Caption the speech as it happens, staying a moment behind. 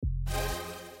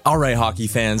All right, hockey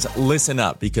fans, listen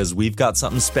up because we've got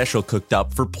something special cooked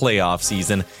up for playoff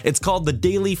season. It's called the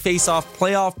Daily Face-Off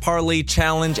Playoff Parlay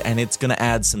Challenge, and it's going to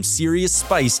add some serious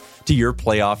spice to your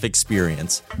playoff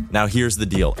experience. Now, here's the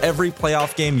deal. Every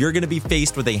playoff game, you're going to be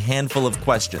faced with a handful of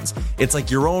questions. It's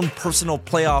like your own personal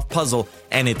playoff puzzle,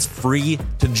 and it's free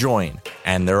to join.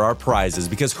 And there are prizes,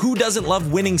 because who doesn't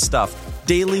love winning stuff?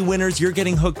 Daily winners, you're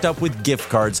getting hooked up with gift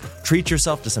cards. Treat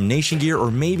yourself to some Nation gear or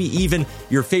maybe even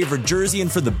your favorite jersey.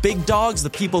 And for the big dogs, the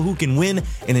people who can win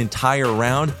an entire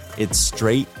round, it's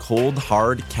straight, cold,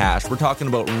 hard cash. We're talking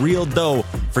about real dough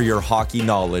for your hockey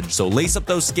knowledge. So lace up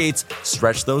those skates,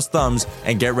 stretch those thumbs,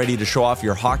 and get ready to show off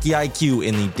your hockey IQ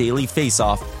in the Daily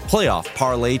Face-Off Playoff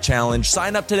Parlay Challenge.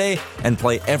 Sign up today and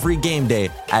play every game day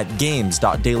at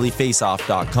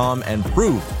games.dailyfaceoff.com and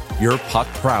prove your puck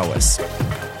prowess.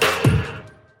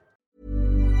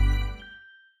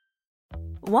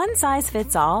 One size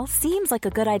fits all seems like a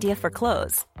good idea for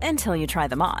clothes until you try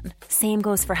them on. Same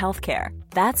goes for healthcare.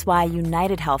 That's why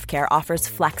United Healthcare offers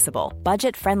flexible,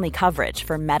 budget-friendly coverage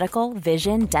for medical,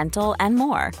 vision, dental, and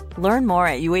more. Learn more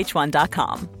at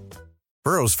uh1.com.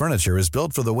 Burrow's furniture is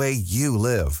built for the way you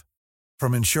live.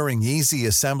 From ensuring easy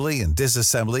assembly and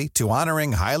disassembly to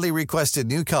honoring highly requested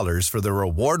new colors for their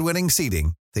award-winning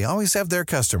seating, they always have their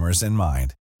customers in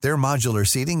mind. Their modular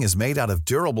seating is made out of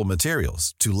durable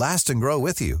materials to last and grow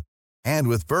with you. And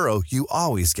with Burrow, you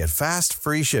always get fast,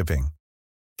 free shipping.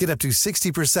 Get up to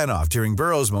 60% off during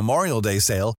Burrow's Memorial Day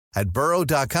sale at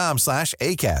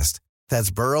burrow.com/ACAST. That's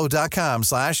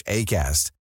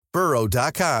burrow.com/ACAST.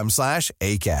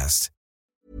 burrow.com/ACAST.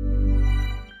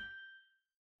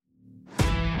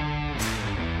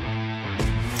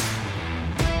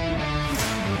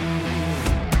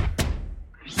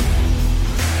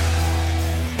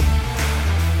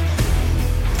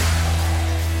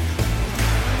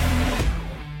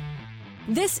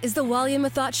 This is the Wally and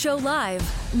Methot Show live.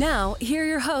 Now, here are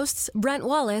your hosts, Brent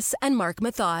Wallace and Mark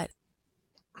Methot.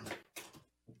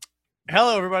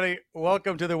 Hello, everybody.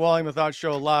 Welcome to the Wally Methot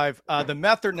Show live. The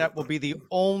Methot will be the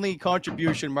only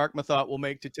contribution Mark Methot will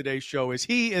make to today's show, as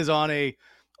he is on a,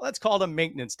 let's call it a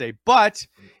maintenance day. But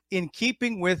in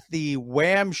keeping with the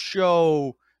Wham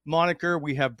Show moniker,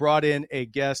 we have brought in a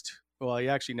guest. Well, he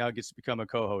actually now gets to become a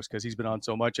co-host because he's been on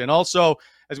so much. And also,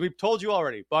 as we've told you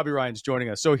already, Bobby Ryan's joining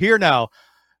us. So here now,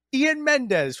 Ian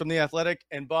Mendes from The Athletic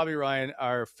and Bobby Ryan,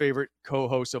 our favorite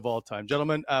co-host of all time.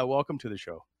 Gentlemen, welcome to the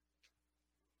show.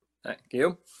 Thank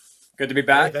you. Good to be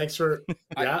back. Hey, thanks for.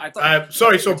 Yeah.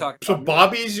 Sorry. So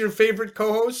Bobby's your favorite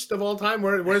co-host of all time.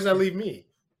 Where does that leave me?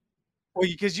 Well,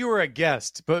 because you were a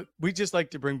guest, but we just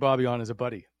like to bring Bobby on as a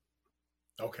buddy.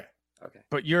 Okay.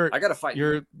 But I got to fight.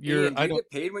 Ian, do you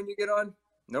get paid when you get on?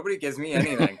 Nobody gives me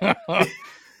anything.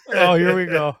 Oh, here we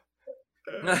go.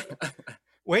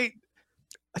 Wait.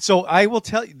 So I will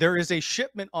tell you, there is a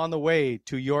shipment on the way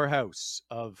to your house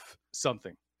of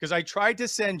something, because I tried to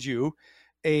send you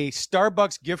a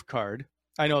Starbucks gift card.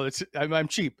 I know I'm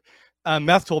cheap.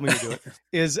 Meth told me to do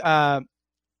it.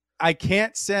 I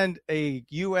can't send a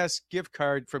U.S. gift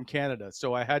card from Canada,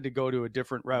 so I had to go to a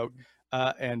different route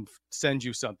and send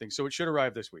you something. So it should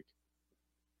arrive this week.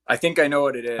 I think I know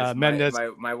what it is. Mendes.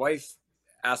 My wife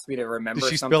asked me to remember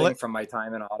something from my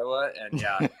time in Ottawa, and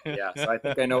yeah. So I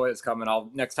think I know what's coming.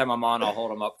 Next time I'm on, I'll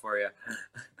hold them up for you.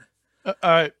 All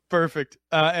right, perfect.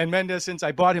 And Mendes, since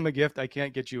I bought him a gift, I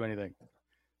can't get you anything.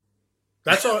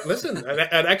 That's all. Listen,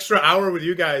 an extra hour with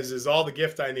you guys is all the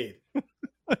gift I need.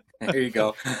 There you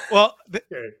go. Well,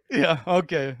 yeah.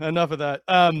 Okay. Enough of that.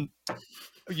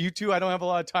 You two, I don't have a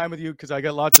lot of time with you because I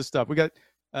got lots of stuff. We got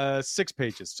 6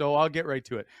 pages, so I'll get right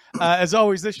to it. As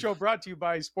always, this show brought to you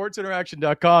by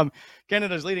sportsinteraction.com,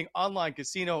 Canada's leading online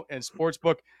casino and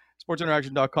sportsbook.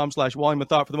 sportsinteraction.com/Wally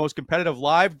Methot for the most competitive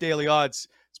live daily odds.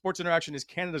 Sports Interaction is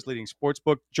Canada's leading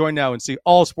sportsbook. Join now and see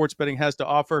all sports betting has to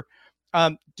offer.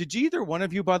 Did either one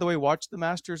of you, by the way, watch the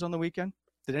Masters on the weekend?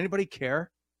 Did anybody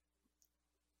care?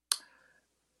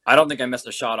 I don't think I missed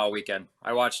a shot all weekend.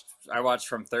 I watched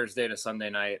from Thursday to Sunday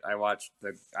night. I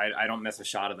don't miss a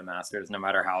shot of the Masters, no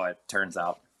matter how it turns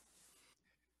out.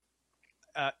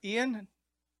 Ian,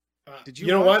 did you?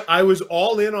 You know what? I was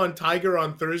all in on Tiger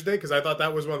on Thursday because I thought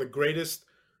that was one of the greatest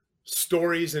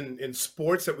stories in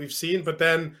sports that we've seen. But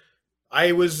then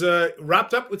I was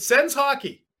wrapped up with Sens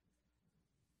hockey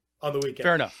on the weekend.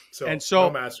 Fair enough. So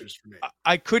no Masters for me.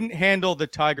 I couldn't handle the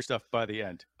Tiger stuff by the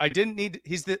end. I didn't need.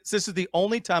 This is the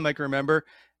only time I can remember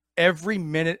every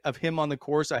minute of him on the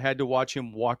course. I had to watch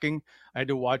him walking. I had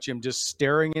to watch him just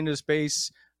staring into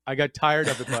space. I got tired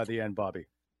of it by the end, Bobby.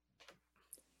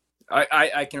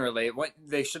 I can relate. What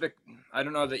they should have. I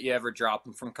don't know that you ever drop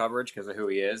him from coverage because of who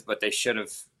he is, but they should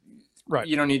have Right.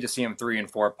 You don't need to see him 3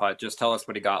 and 4 putt. Just tell us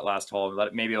what he got last hole.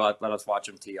 Let us watch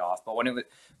him tee off. But when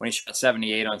he shot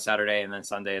 78 on Saturday and then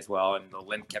Sunday as well, and the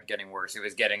limp kept getting worse, it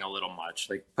was getting a little much.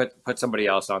 Like put somebody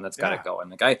else on that's got it going.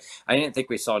 Like I didn't think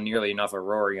we saw nearly enough of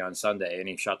Rory on Sunday, and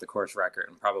he shot the course record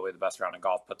and probably the best round of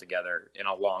golf put together in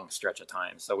a long stretch of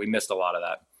time. So we missed a lot of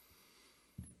that.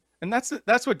 And that's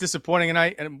what disappointing.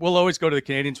 And we'll always go to the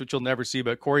Canadians, which you'll never see.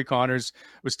 But Corey Connors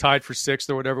was tied for 6th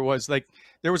or whatever it was. Like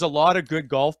there was a lot of good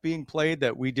golf being played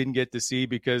that we didn't get to see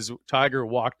because Tiger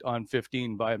walked on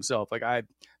 15 by himself. That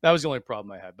was the only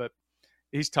problem I had. But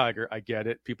he's Tiger. I get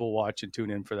it. People watch and tune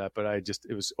in for that. But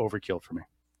it was overkill for me.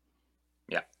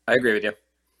 Yeah, I agree with you.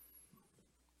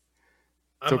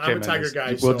 I'm a Tiger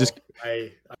guy. We'll just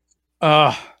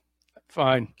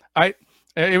fine.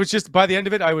 It was just by the end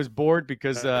of it, I was bored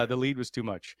because the lead was too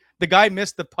much. The guy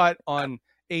missed the putt on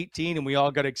 18, and we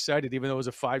all got excited, even though it was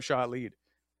a 5-shot lead.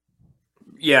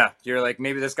 Yeah, you're like,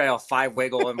 maybe this guy will 5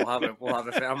 wiggle and we'll have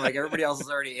a. I'm like, everybody else is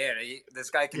already in. This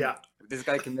guy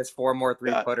can miss 4 more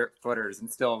 3-footers and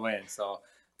still win. So,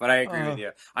 but I agree with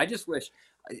you. I just wish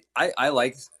I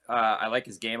like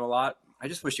his game a lot. I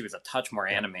just wish he was a touch more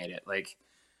animated. Like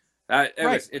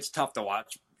it's tough to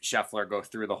watch Scheffler go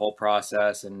through the whole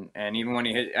process, and even when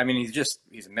he hit, I mean,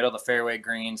 he's middle of the fairway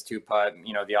greens, 2-putt,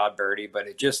 the odd birdie, but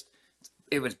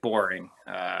it was boring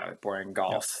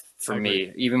golf for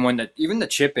me. Even the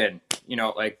chip in,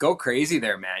 like go crazy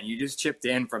there, man. You just chipped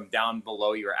in from down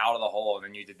below, you were out of the hole, and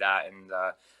then you did that. And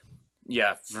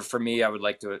for me, I would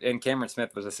like to, and Cameron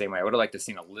Smith was the same way. I would have liked to have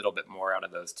seen a little bit more out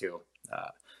of those two,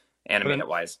 animated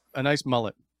wise. A nice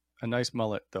mullet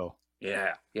though.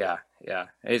 Yeah.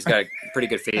 He's got a pretty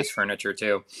good face furniture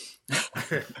too.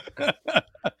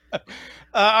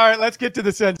 All right, let's get to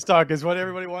the Sens talk is what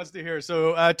everybody wants to hear.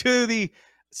 So to the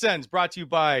Sens, brought to you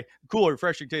by cool,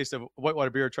 refreshing taste of whitewater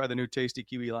beer. Try the new tasty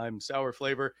kiwi lime sour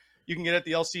flavor. You can get it at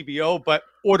the LCBO, but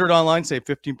order it online, save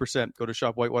 15%. Go to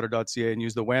shopwhitewater.ca and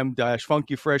use the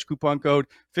WHAM-FunkyFresh coupon code,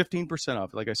 15%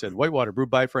 off. Like I said, Whitewater,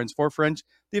 brewed by friends for friends,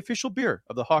 the official beer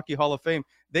of the Hockey Hall of Fame.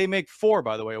 They make 4,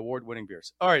 by the way, award-winning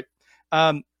beers. All right.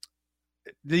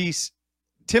 The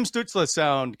Tim Stützle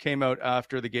sound came out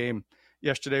after the game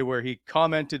yesterday where he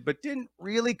commented but didn't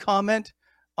really comment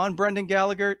on Brendan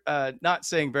Gallagher, not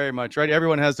saying very much, right?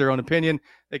 Everyone has their own opinion.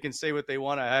 They can say what they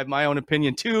want. I have my own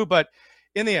opinion too, but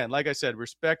in the end, like I said,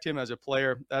 respect him as a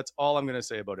player. That's all I'm going to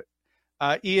say about it.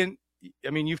 Ian,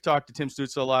 I mean, you've talked to Tim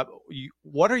Stützle a lot.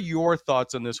 What are your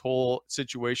thoughts on this whole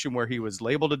situation where he was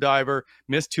labeled a diver,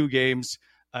 missed 2 games,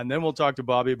 and then we'll talk to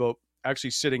Bobby about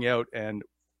actually sitting out and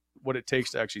what it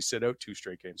takes to actually sit out 2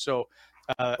 straight games. So,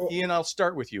 Ian, I'll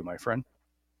start with you, my friend.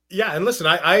 Yeah, and listen,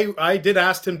 I did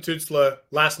ask Tim Stützle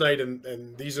last night,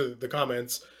 and these are the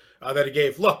comments that he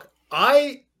gave. Look,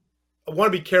 I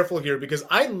want to be careful here because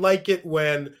I like it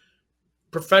when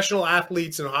professional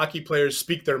athletes and hockey players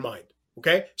speak their mind,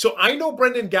 okay? So I know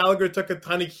Brendan Gallagher took a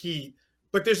ton of heat,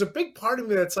 but there's a big part of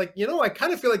me that's like, I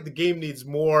kind of feel like the game needs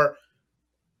more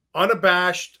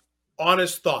unabashed,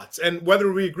 honest thoughts. And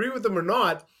whether we agree with them or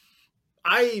not,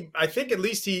 I think at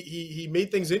least he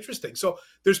made things interesting. So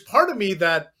there's part of me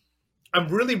that I'm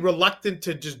really reluctant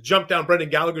to just jump down Brendan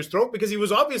Gallagher's throat because he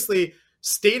was obviously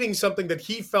stating something that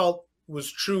he felt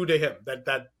was true to him,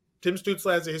 that Tim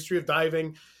Stützle has a history of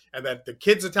diving and that the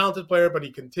kid's a talented player, but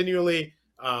he continually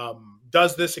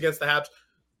does this against the Habs.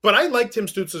 But I liked Tim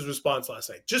Stützle's response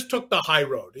last night. Just took the high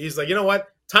road. He's like, you know what?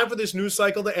 Time for this news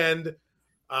cycle to end.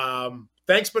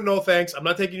 Thanks, but no thanks. I'm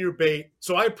not taking your bait.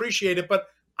 So I appreciate it, but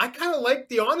I kind of like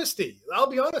the honesty. I'll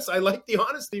be honest. I like the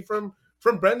honesty from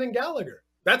Brendan Gallagher.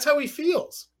 That's how he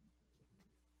feels.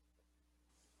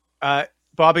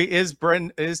 Bobby, is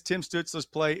Tim Stützle's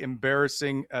play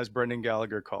embarrassing as Brendan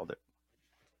Gallagher called it?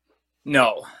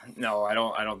 No, I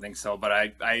don't think so. But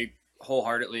I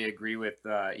wholeheartedly agree with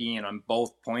Ian on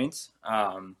both points.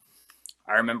 I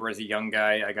remember as a young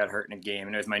guy, I got hurt in a game,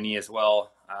 and it was my knee as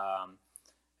well.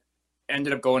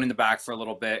 Ended up going in the back for a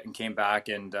little bit and came back,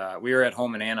 and we were at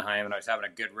home in Anaheim, and I was having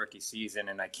a good rookie season,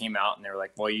 and I came out and they were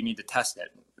like, well, you need to test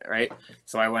it, right?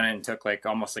 So I went in and took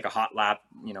almost like a hot lap,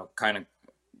 kind of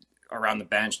around the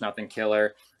bench, nothing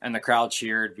killer, and the crowd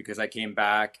cheered because I came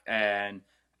back. And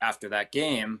after that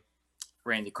game,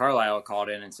 Randy Carlyle called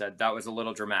in and said that was a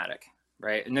little dramatic,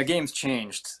 right? And the game's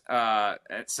changed,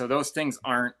 so those things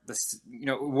aren't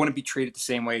it wouldn't be treated the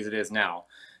same way as it is now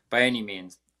by any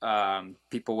means.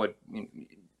 People would,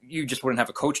 you just wouldn't have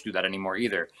a coach do that anymore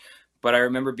either. But I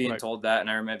remember being told that, and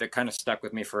I remember it kind of stuck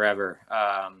with me forever.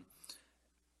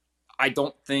 I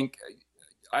don't think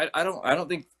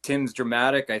Tim's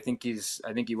dramatic. I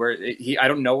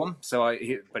don't know him.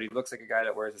 But he looks like a guy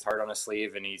that wears his heart on his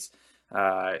sleeve, and he's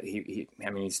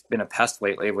He's been a pest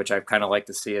lately, which I've kind of like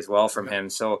to see as well from him.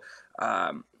 So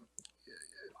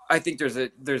I think there's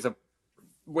a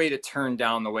way to turn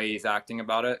down the way he's acting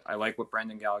about it. I like what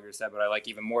Brendan Gallagher said, but I like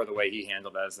even more the way he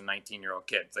handled it as a 19-year-old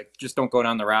kid. It's like, just don't go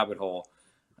down the rabbit hole.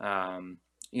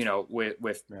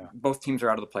 With both teams are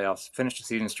out of the playoffs, finish the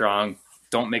season strong.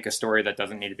 Don't make a story that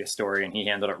doesn't need to be a story. And he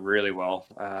handled it really well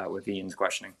with Ian's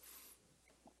questioning.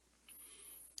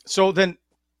 So then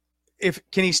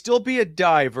can he still be a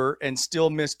diver and still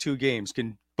miss 2 games?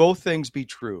 Can both things be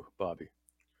true, Bobby?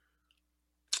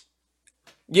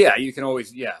 Yeah, you can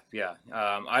always, yeah.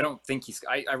 I don't think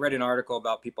I read an article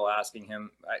about people asking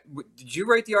him. Did you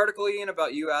write the article, Ian,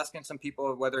 about you asking some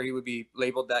people whether he would be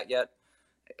labeled that yet?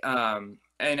 And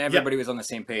everybody was on the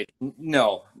same page.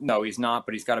 No, he's not,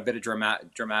 but he's got a bit of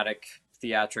dramatic,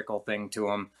 theatrical thing to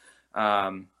him.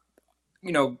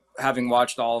 Having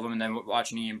watched all of them and then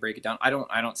watching Ian break it down, I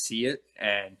don't see it.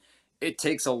 And it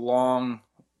takes a long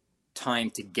time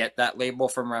to get that label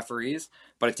from referees,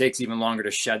 but it takes even longer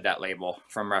to shed that label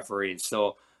from referees.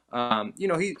 So,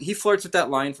 he flirts with that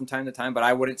line from time to time, but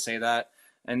I wouldn't say that.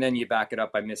 And then you back it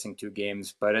up by missing 2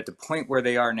 games. But at the point where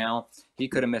they are now, he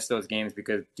could have missed those games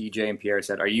because DJ and Pierre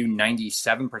said, "Are you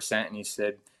 97%?" And he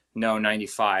said, "No,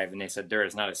 95." And they said, "There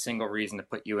is not a single reason to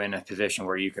put you in a position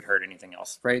where you could hurt anything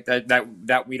else." Right?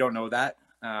 That we don't know that.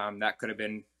 That could have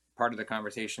been part of the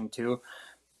conversation too.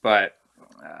 But,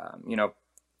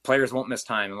 players won't miss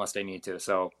time unless they need to.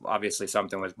 So obviously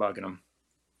something was bugging them.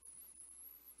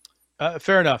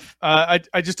 Fair enough. I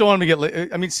just don't want him to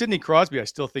get. Sidney Crosby, I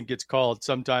still think gets called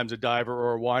sometimes a diver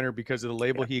or a whiner because of the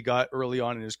label he got early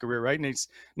on in his career, right? And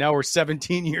now we're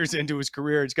 17 years into his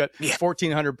career. He's got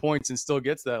 1,400 points and still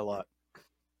gets that a lot.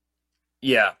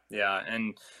 Yeah,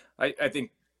 and I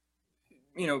think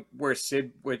where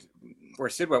Sid went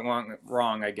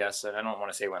wrong, I guess. And I don't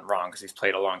want to say went wrong because he's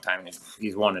played a long time and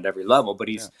he's won at every level, but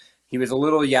he was a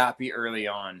little yappy early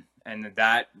on. And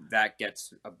that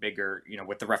gets a bigger,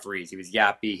 with the referees. He was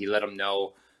yappy. He let them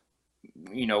know,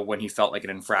 when he felt like an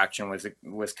infraction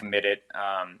was committed.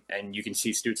 And you can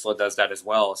see Stützle does that as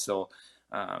well. So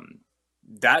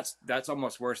that's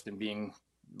almost worse than being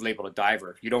labeled a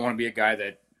diver. You don't want to be a guy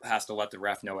that has to let the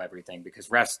ref know everything because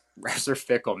refs are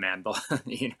fickle, man.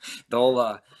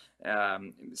 They'll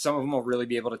some of them will really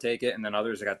be able to take it, and then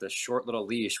others have got this short little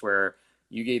leash where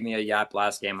you gave me a yap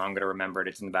last game, I'm going to remember it.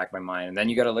 It's in the back of my mind. And then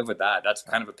you got to live with that. That's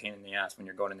kind of a pain in the ass when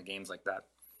you're going into games like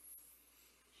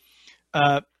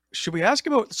that. Should we ask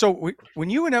about, when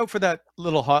you went out for that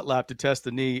little hot lap to test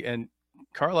the knee and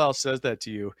Carlisle says that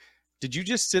to you, did you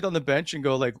just sit on the bench and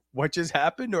go like, what just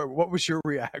happened? Or what was your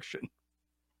reaction?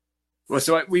 Well,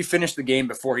 so we finished the game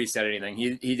before he said anything.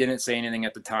 He didn't say anything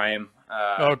at the time.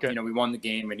 Okay. We won the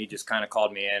game and he just kind of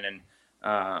called me in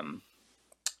and,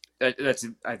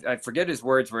 I forget his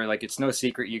words were like, it's no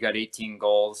secret you got 18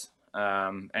 goals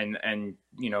and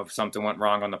something went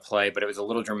wrong on the play, but it was a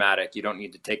little dramatic. You don't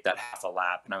need to take that half a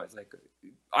lap. And I was like,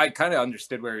 I kind of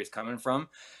understood where he was coming from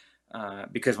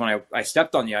because when I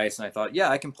stepped on the ice and I thought,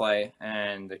 yeah, I can play.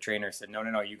 And the trainer said, no,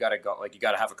 you got to go. Like, you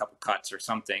got to have a couple cuts or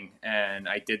something. And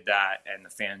I did that and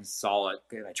the fans saw it.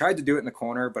 And I tried to do it in the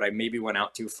corner, but I maybe went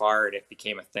out too far and it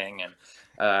became a thing. And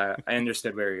I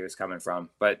understood where he was coming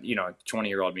from, but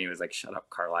 20-year-old me was like, "Shut up,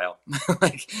 Carlisle!"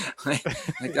 like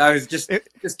I was just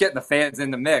getting the fans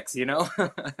in the mix,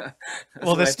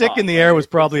 Well, the stick in the air was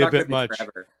probably a bit much.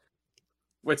 Forever.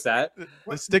 What's that?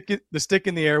 The stick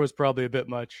in the air was probably a bit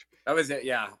much. That was it.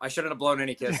 Yeah, I shouldn't have blown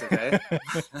any kisses. Eh?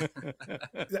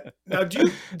 Now,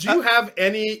 do you have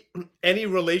any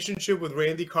relationship with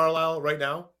Randy Carlisle right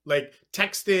now, like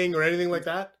texting or anything like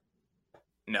that?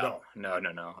 No.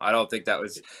 I don't think that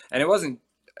was, and it wasn't,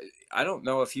 I don't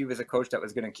know if he was a coach that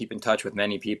was going to keep in touch with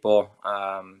many people.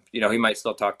 He might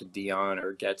still talk to Dion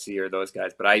or Getsy or those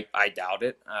guys, but I doubt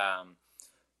it.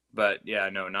 But yeah,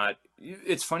 no, not,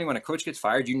 it's funny when a coach gets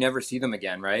fired, you never see them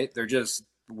again, right?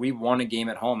 We won a game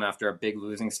at home after a big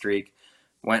losing streak,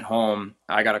 went home.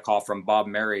 I got a call from Bob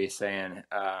Murray saying,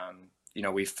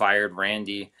 we fired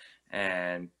Randy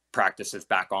and practice is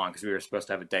back on because we were supposed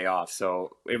to have a day off.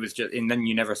 So it was just, and then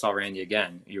you never saw Randy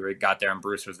again. Got there and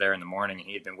Bruce was there in the morning and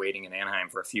he had been waiting in Anaheim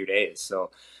for a few days.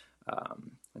 So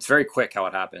it's very quick how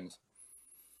it happens.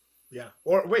 Yeah.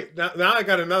 Or wait, now I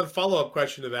got another follow-up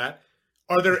question to that.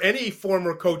 Are there any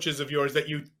former coaches of yours that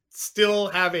you still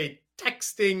have a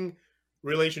texting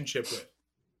relationship with?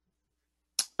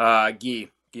 Guy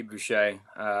Boucher.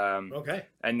 Okay.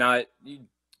 And not,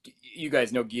 you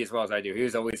guys know Guy as well as I do. He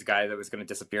was always a guy that was going to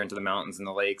disappear into the mountains and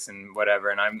the lakes and whatever.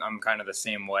 And I'm kind of the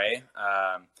same way.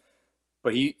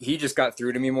 But he just got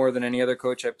through to me more than any other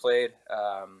coach I played.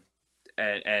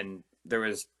 And there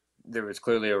was there was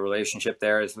clearly a relationship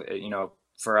there, as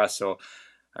for us. So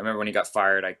I remember when he got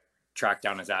fired, I tracked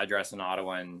down his address in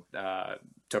Ottawa and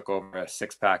took over a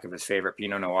 6-pack of his favorite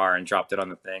Pinot Noir and dropped it on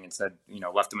the thing and said,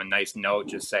 left him a nice note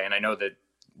just saying, I know that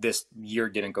this year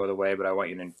didn't go the way, but I want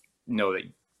you to know that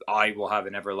I will have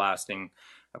an everlasting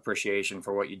appreciation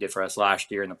for what you did for us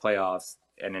last year in the playoffs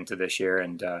and into this year.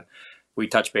 And we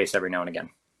touch base every now and again.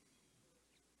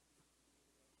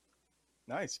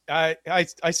 Nice. I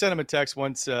sent him a text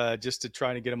once just to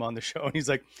try to get him on the show, and he's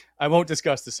like, "I won't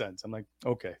discuss the Sens." I'm like,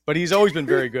 "Okay," but he's always been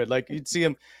very good. Like you'd see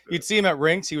him at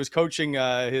rinks. He was coaching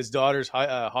his daughter's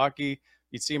hockey.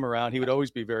 You'd see him around. He would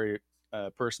always be very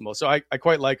personable. So I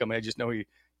quite like him. I just know he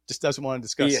just doesn't want to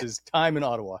discuss his time in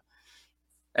Ottawa.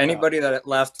 Anybody that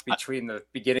left between the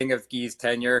beginning of Guy's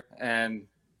tenure and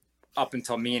up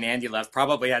until me and Andy left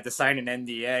probably had to sign an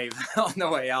NDA on the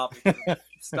way out because of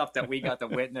stuff that we got to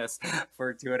witness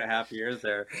for 2.5 years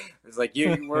there. It's like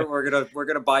we're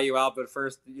gonna buy you out, but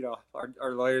first,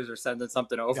 our lawyers are sending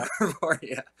something over for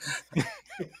you.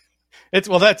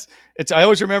 I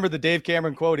always remember the Dave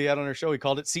Cameron quote he had on our show. He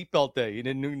called it seatbelt day. He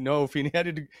didn't know if he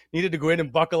needed to go in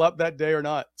and buckle up that day or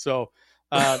not. So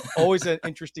always an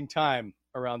interesting time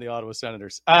around the Ottawa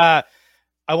Senators.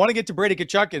 I want to get to Brady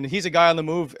Tkachuk, and he's a guy on the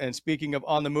move. And speaking of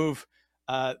on the move,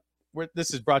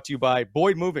 this is brought to you by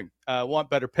Boyd Moving. Want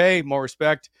better pay, more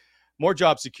respect, more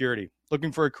job security.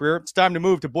 Looking for a career? It's time to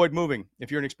move to Boyd Moving.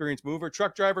 If you're an experienced mover,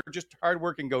 truck driver, just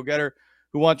hardworking go-getter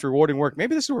who wants rewarding work,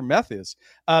 maybe this is where meth is,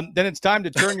 then it's time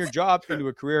to turn your job into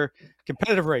a career.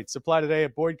 Competitive rates. Apply today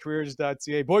at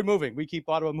boydcareers.ca. Boyd Moving. We keep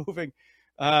Ottawa moving.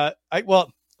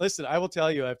 Listen, I will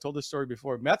tell you, I've told this story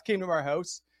before. Meth came to our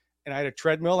house, and I had a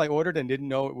treadmill I ordered and didn't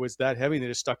know it was that heavy. They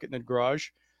just stuck it in the garage.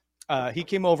 He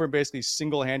came over and basically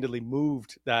single-handedly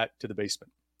moved that to the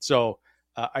basement. So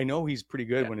I know he's pretty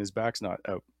good when his back's not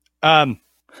out.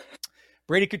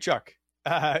 Brady Tkachuk.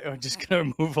 I'm just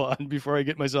going to move on before I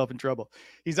get myself in trouble.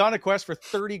 He's on a quest for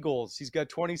 30 goals. He's got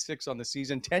 26 on the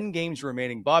season, 10 games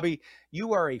remaining. Bobby,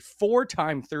 you are a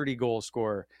 4-time 30-goal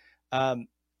scorer.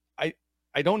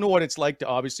 I don't know what it's like to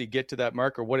obviously get to that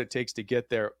mark or what it takes to get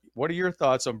there. What are your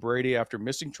thoughts on Brady after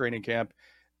missing training camp,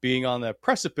 being on the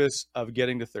precipice of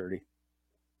getting to 30?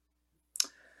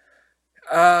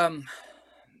 I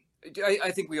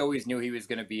think we always knew he was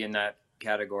going to be in that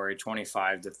category,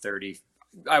 25 to 30.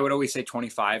 I would always say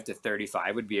 25 to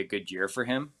 35 would be a good year for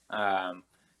him.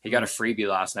 He got a freebie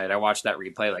last night. I watched that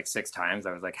replay like 6 times.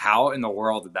 I was like, how in the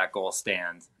world did that goal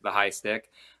stand? The high stick.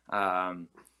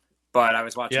 But I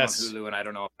was watching on Hulu, and I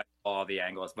don't know if I saw all the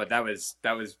angles, but that was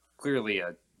clearly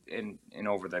an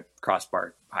over the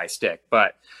crossbar high stick.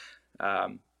 But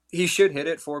he should hit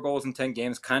it. 4 goals in 10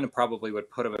 games kind of probably would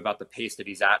put him about the pace that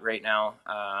he's at right now.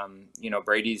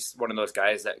 Brady's one of those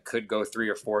guys that could go 3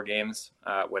 or 4 games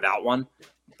without one,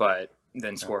 but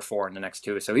then score 4 in the next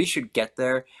 2. So he should get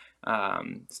there,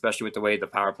 especially with the way the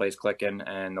power play's clicking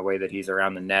and the way that he's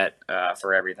around the net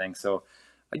for everything. So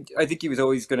I think he was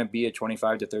always going to be a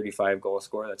 25 to 35 goal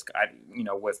scorer. That's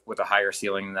with a higher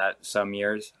ceiling than that some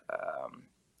years.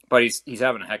 But he's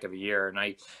having a heck of a year, and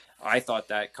I thought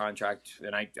that contract,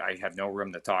 and I have no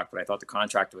room to talk, but I thought the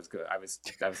contract was good. I was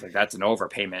like, that's an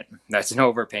overpayment. That's an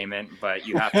overpayment, but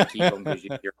you have to keep him because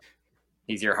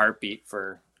he's your heartbeat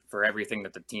for everything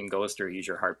that the team goes through. He's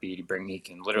your heartbeat. He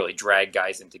can literally drag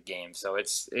guys into games. So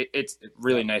it's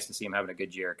really nice to see him having a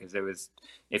good year, because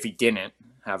if he didn't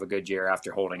have a good year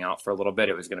after holding out for a little bit,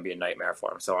 it was going to be a nightmare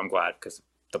for him. So I'm glad, because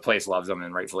the place loves him,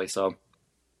 and rightfully so.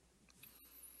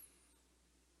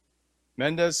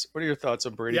 Mendes, what are your thoughts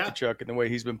on Brady Tkachuk and the way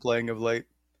he's been playing of late?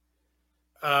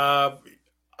 What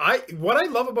I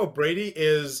love about Brady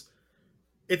is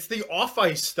it's the off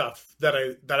ice stuff that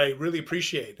I really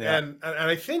appreciate, and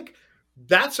I think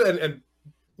that's and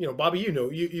Bobby,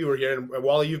 you were here, and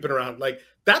Wally, you've been around. Like,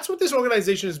 that's what this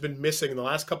organization has been missing in the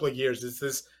last couple of years, is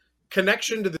this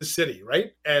connection to the city,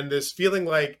 right? And this feeling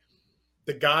like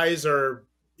the guys are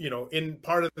in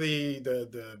part of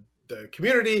the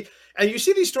community. And you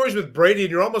see these stories with Brady,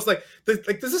 and you're almost like, does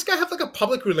this guy have like a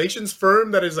public relations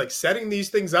firm that is like setting these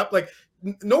things up? Like,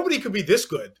 nobody could be this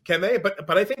good, can they?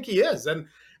 But I think he is. And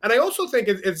I also think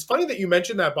it's funny that you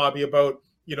mentioned that, Bobby, about,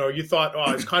 you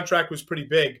thought, his contract was pretty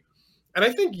big. And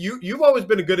I think you've always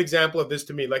been a good example of this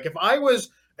to me. Like, if I was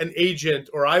an agent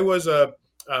or I was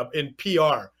in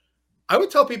PR, I would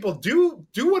tell people, do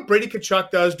what Brady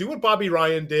Tkachuk does, do what Bobby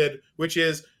Ryan did, which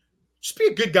is just be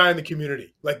a good guy in the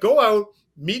community. Like, go out,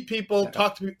 meet people,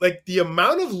 talk to people. Like, the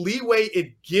amount of leeway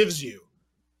it gives you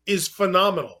is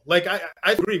phenomenal. Like, I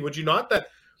agree. Would you not? That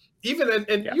even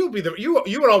you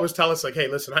would always tell us, like, hey,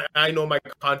 listen, I know my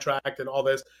contract and all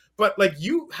this, but like,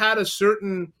 you had a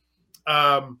certain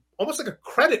almost like a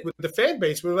credit with the fan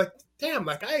base. We're like, damn,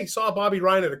 like I saw Bobby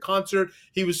Ryan at a concert.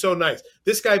 He was so nice.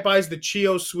 This guy buys the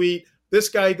Chio suite. This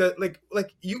guy that like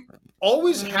you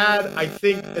always had, I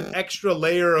think, an extra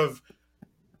layer of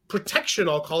protection,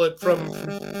 I'll call it, from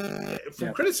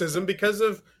criticism because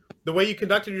of the way you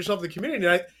conducted yourself in the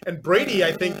community. And Brady,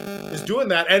 I think, is doing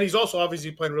that. And he's also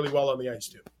obviously playing really well on the ice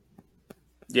too.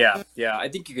 Yeah. I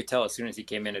think you could tell as soon as he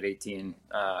came in at 18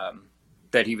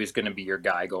 that he was going to be your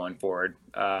guy going forward.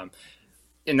 And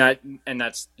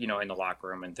that's, in the locker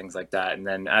room and things like that. And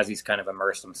then as he's kind of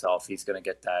immersed himself, he's going to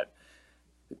get that.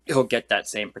 He'll get that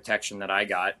same protection that I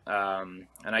got. And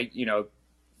I,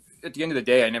 at the end of the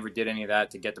day, I never did any of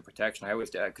that to get the protection. I always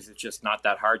did because it's just not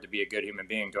that hard to be a good human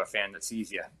being to a fan that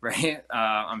sees you, right?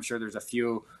 I'm sure there's a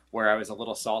few where I was a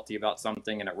little salty about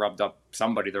something and it rubbed up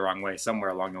somebody the wrong way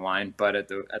somewhere along the line. But at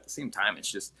the same time,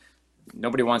 it's just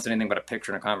nobody wants anything but a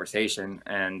picture and a conversation.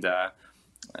 And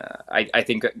I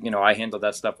think, I handled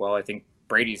that stuff well. I think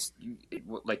Brady's,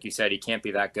 like you said, he can't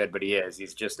be that good, but he is.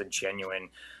 He's just a genuine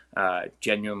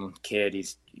kid.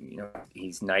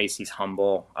 He's nice. He's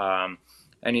humble.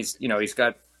 And he's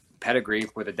got pedigree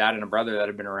with a dad and a brother that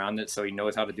have been around it. So he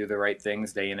knows how to do the right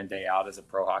things day in and day out as a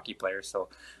pro hockey player. So,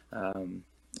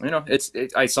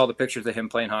 I saw the pictures of him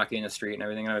playing hockey in the street and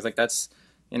everything. And I was like, that's,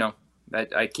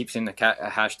 I keep seeing the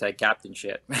hashtag captain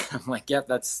shit. I'm like, yep,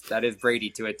 that is Brady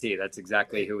to a T. That's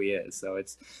exactly who he is. So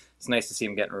it's nice to see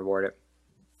him getting rewarded.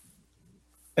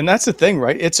 And that's the thing,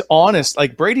 right? It's honest.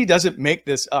 Like Brady doesn't make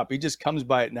this up. He just comes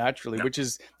by it naturally, which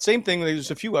is same thing.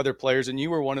 There's a few other players and you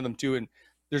were one of them too. And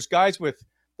there's guys with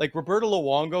like Roberto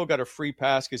Luongo got a free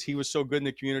pass because he was so good in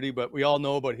the community, but we all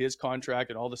know about his contract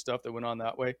and all the stuff that went on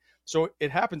that way. So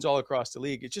it happens all across the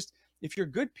league. It's just, if you're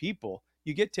good people,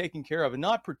 you get taken care of and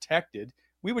not protected.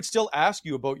 We would still ask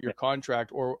you about your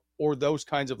contract or those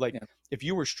kinds of if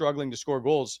you were struggling to score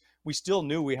goals, we still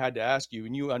knew we had to ask you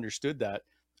and you understood that.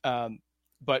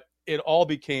 But it all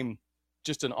became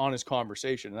just an honest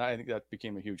conversation. And I think that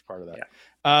became a huge part of that.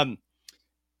 Yeah.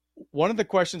 One of the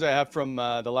questions I have from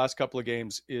the last couple of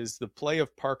games is the play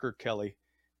of Parker Kelly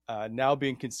now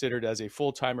being considered as a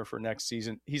full-timer for next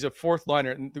season. He's a fourth liner.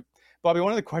 And Bobby,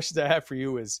 one of the questions I have for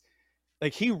you is,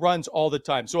 like, he runs all the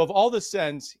time. So of all the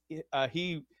sends,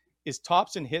 he is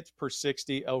tops in hits per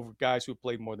 60 over guys who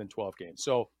played more than 12 games.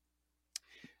 So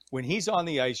when he's on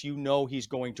the ice, he's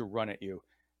going to run at you.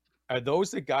 Are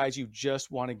those the guys you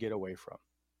just want to get away from?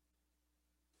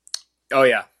 Oh,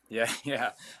 yeah.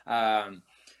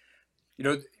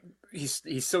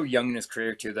 He's so young in his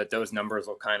career too that those numbers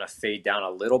will kind of fade down a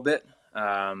little bit.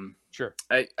 Sure.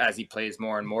 As he plays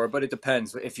more and more, but it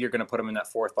depends if you're going to put him in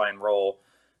that fourth line role.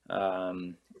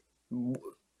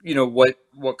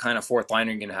 What kind of fourth line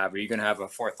are you going to have? Are you going to have a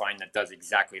fourth line that does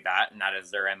exactly that, and that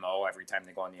is their MO every time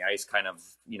they go on the ice? Kind of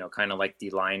like the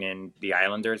line in the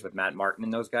Islanders with Matt Martin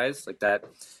and those guys like that.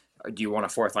 Do you want a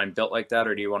fourth line built like that,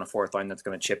 or do you want a fourth line that's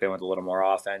going to chip in with a little more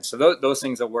offense? So those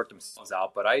things have worked themselves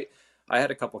out. But I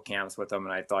had a couple camps with him,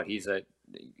 and I thought he's a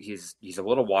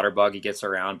little water bug. He gets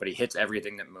around, but he hits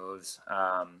everything that moves.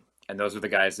 And those are the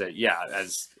guys that,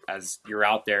 as you're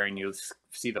out there and you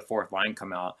see the fourth line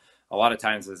come out, a lot of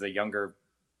times as a younger,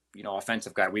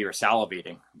 offensive guy, we were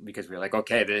salivating because we were like,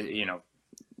 okay,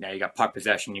 now you got puck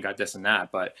possession, you got this and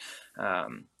that. But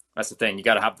that's the thing. You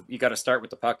got to start with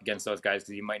the puck against those guys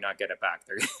because you might not get it back.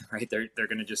 They're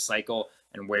going to just cycle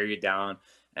and wear you down.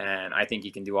 And I think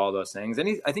he can do all those things.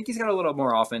 And I think he's got a little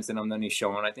more offense in him than he's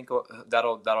showing. I think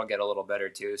that'll get a little better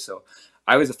too. So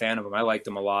I was a fan of him. I liked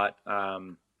him a lot.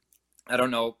 I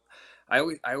don't know. I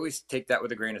always take that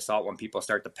with a grain of salt when people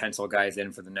start to pencil guys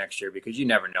in for the next year because you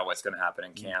never know what's going to happen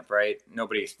in camp, right?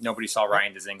 Nobody saw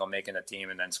Ryan Dzingel making the team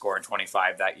and then scoring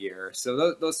 25 that year.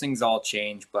 So those things all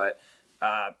change, but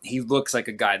he looks like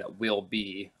a guy that will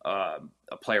be a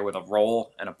player with a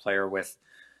role and a player with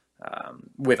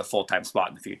a full-time spot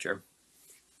in the future.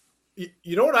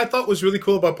 You know what I thought was really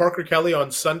cool about Parker Kelly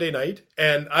on Sunday night?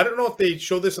 And I don't know if they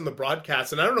show this in the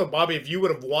broadcast, and I don't know, Bobby, if you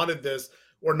would have wanted this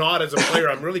or not as a player.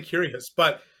 I'm really curious.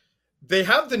 But they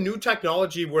have the new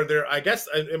technology where I guess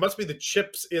it must be the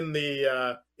chips in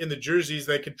the jerseys.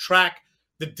 They could track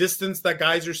the distance that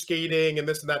guys are skating and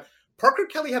this and that. Parker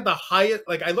Kelly had the highest,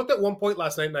 like I looked at one point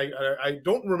last night and I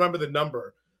don't remember the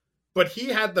number, but he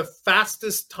had the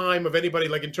fastest time of anybody,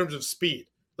 like in terms of speed.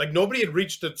 Like nobody had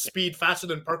reached a speed faster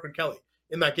than Parker Kelly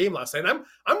in that game last night. And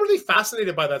I'm really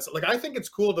fascinated by that. Like I think it's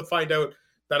cool to find out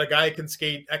that a guy can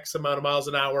skate X amount of miles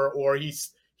an hour, or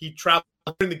he traveled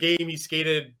during the game, he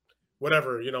skated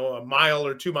whatever, a mile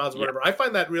or 2 miles or whatever. I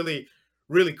find that really,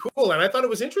 really cool. And I thought it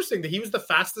was interesting that he was the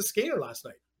fastest skater last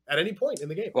night at any point in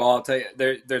the game. Well, I'll tell you,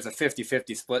 there's a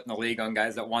 50-50 split in the league on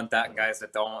guys that want that and guys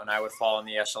that don't, and I would fall in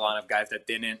the echelon of guys that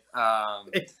didn't.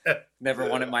 Never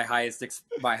wanted my highest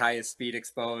speed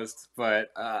exposed,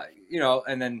 but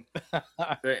and then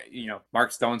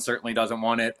Mark Stone certainly doesn't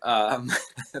want it.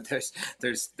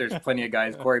 There's plenty of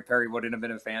guys. Corey Perry wouldn't have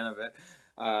been a fan of it,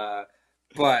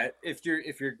 but if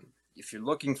you're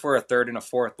looking for a third and a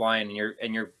fourth line,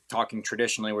 and you're talking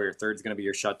traditionally where your third's going to be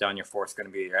your shutdown, your fourth's going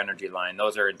to be your energy line.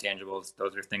 Those are intangibles.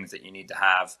 Those are things that you need to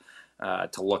have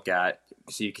to look at,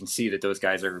 so you can see that those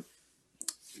guys are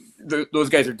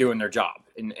doing their job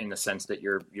in the sense that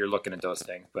you're looking at those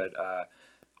things. But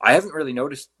I haven't really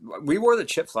noticed. We wore the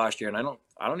chips last year, and I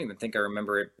don't even think I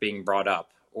remember it being brought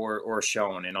up or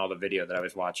shown in all the video that I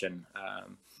was watching.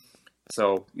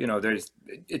 So,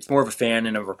 it's more of a fan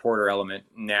and a reporter element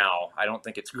now. I don't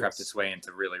think it's crept its way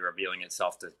into really revealing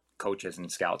itself to coaches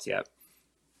and scouts yet.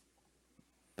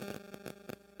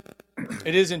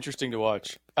 It is interesting to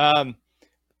watch.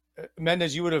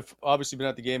 Mendes, you would have obviously been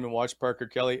at the game and watched Parker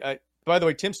Kelly. By the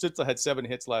way, Tim Stützle had 7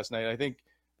 hits last night. I think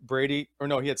Brady,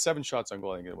 he had 7 shots on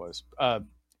goal, I think it was.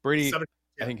 Brady, 7,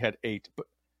 yeah. I think, had 8. But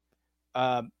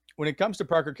when it comes to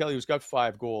Parker Kelly, who's got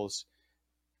 5 goals,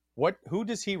 who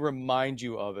does he remind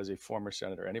you of as a former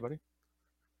Senator? Anybody?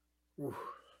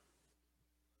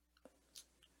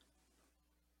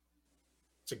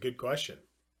 It's a good question.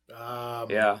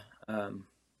 A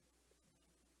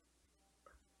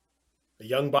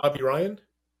young Bobby Ryan?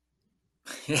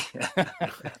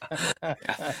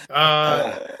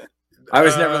 I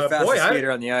was never the fastest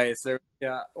skater on the ice. Or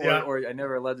I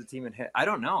never led the team in hit. I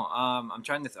don't know. I'm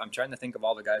trying to think of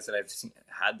all the guys that I've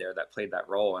had there that played that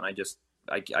role, and I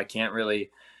can't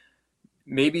really.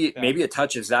 Maybe a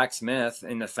touch of Zach Smith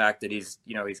in the fact that he's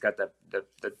got the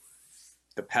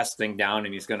pest thing down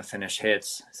and he's going to finish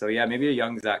hits. So maybe a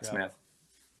young Zach Smith.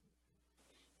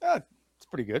 It's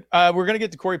pretty good. We're going to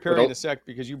get to Corey Perry in a sec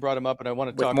because you brought him up, and I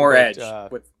want to talk more about,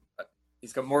 edge.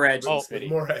 He's got more edge. With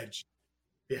more edge.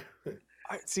 Yeah.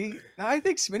 I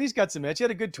think Smitty's got some edge. He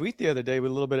had a good tweet the other day with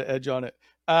a little bit of edge on it.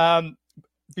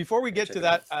 Before we get to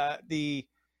that, the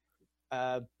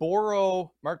Mark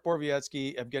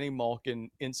Borowiecki, Evgeny Malkin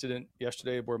incident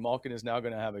yesterday, where Malkin is now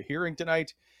going to have a hearing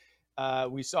tonight.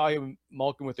 We saw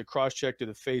Malkin with a cross check to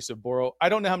the face of Boro. I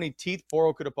don't know how many teeth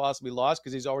Boro could have possibly lost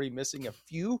because he's already missing a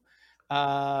few.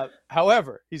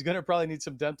 However, he's going to probably need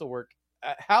some dental work.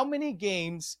 How many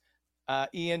games,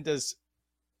 Ian, does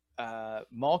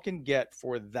Malkin get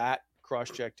for that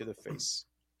cross check to the face?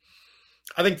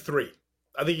 I think 3.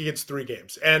 I think he gets 3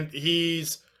 games, and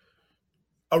he's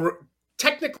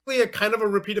technically a kind of a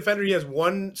repeat offender. He has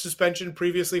 1 suspension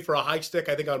previously for a high stick,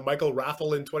 I think, on Michael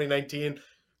Raffle in 2019.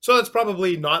 So that's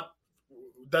probably not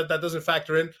that doesn't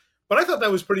factor in. But I thought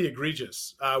that was pretty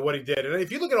egregious what he did. And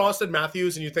if you look at Austin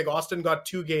Matthews and you think Austin got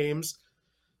 2 games,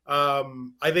 I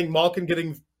think Malkin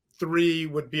getting 3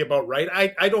 would be about right.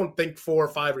 I don't think 4,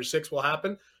 5, or 6 will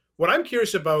happen. What I'm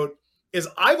curious about is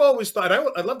I've always thought,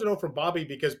 I'd love to know from Bobby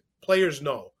because players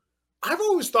know. I've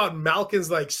always thought Malkin's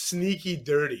like sneaky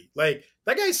dirty. Like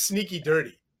that guy's sneaky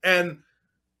dirty. And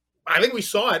I think we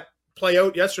saw it play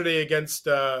out yesterday against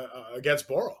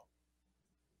Boro.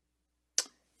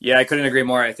 Yeah, I couldn't agree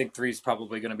more. I think 3 is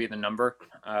probably going to be the number.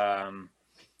 4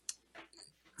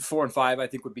 and 5, I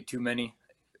think, would be too many.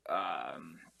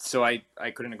 So I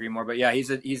couldn't agree more. But yeah, he's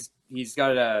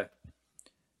got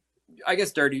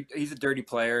dirty. He's a dirty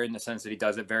player in the sense that he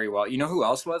does it very well. You know who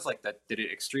else was like that did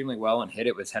it extremely well and hit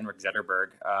it was Henrik Zetterberg.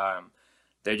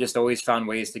 They just always found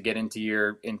ways to get into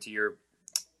your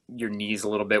knees a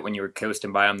little bit when you were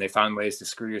coasting by them. They found ways to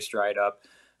screw your stride up.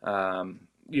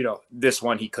 This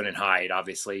one he couldn't hide.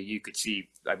 Obviously, you could see.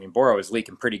 I mean, Boro was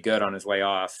leaking pretty good on his way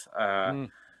off.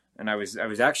 And I was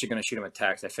actually going to shoot him a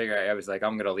text. I was like,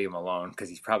 I'm going to leave him alone because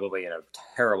he's probably in a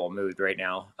terrible mood right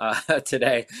now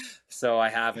today. So I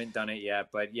haven't done it yet.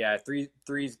 But yeah,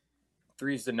 three's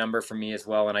the number for me as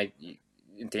well. And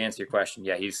to answer your question,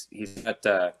 yeah, he's at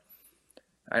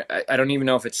I don't even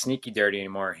know if it's sneaky dirty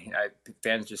anymore.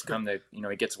 Fans just come to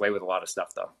he gets away with a lot of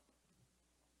stuff though.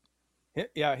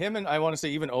 Yeah, him and I want to say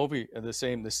even Ovi are the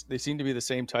same. They seem to be the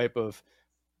same type of.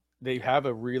 They have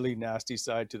a really nasty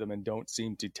side to them and don't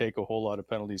seem to take a whole lot of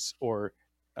penalties or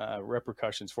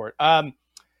repercussions for it.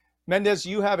 Mendes,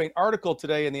 you have an article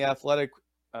today in The Athletic.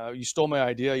 You stole my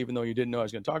idea, even though you didn't know I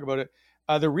was going to talk about it.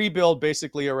 The rebuild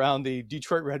basically around the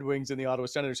Detroit Red Wings and the Ottawa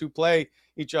Senators who play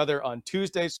each other on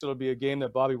Tuesday. So it'll be a game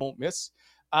that Bobby won't miss.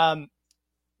 I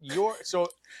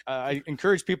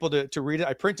encourage people to read it.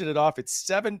 I printed it off. It's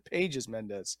 7 pages,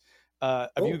 Mendes,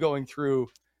 of you going through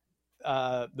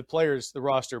the players, the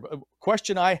roster.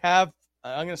 Question I have,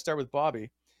 I'm going to start with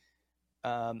Bobby.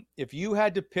 If you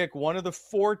had to pick one of the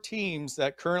four teams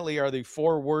that currently are the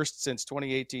four worst since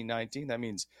 2018-19, that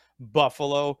means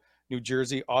Buffalo, New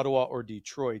Jersey, Ottawa, or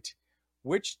Detroit,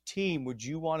 which team would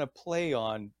you want to play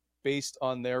on based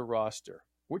on their roster?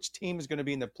 Which team is going to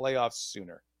be in the playoffs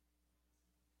sooner?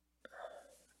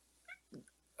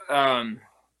 I'm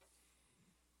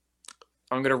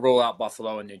going to roll out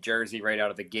Buffalo and New Jersey right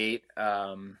out of the gate.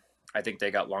 I think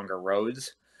they got longer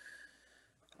roads.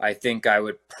 I think I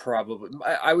would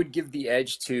give the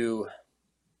edge to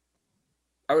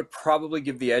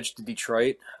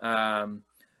Detroit. And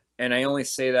I only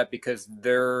say that because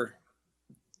their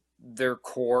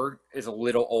core is a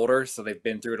little older, so they've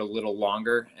been through it a little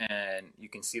longer, and you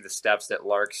can see the steps that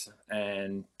Larks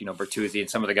and Bertuzzi and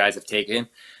some of the guys have taken.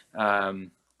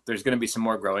 There's going to be some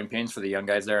more growing pains for the young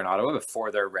guys there in Ottawa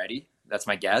before they're ready. That's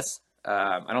my guess.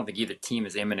 I don't think either team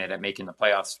is imminent at making the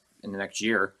playoffs in the next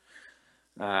year.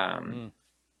 I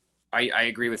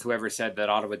agree with whoever said that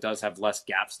Ottawa does have less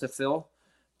gaps to fill,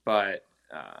 but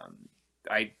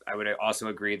I would also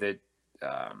agree that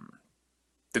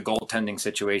the goaltending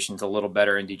situation is a little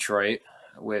better in Detroit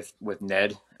with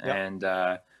Ned and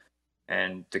the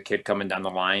kid coming down the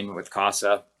line with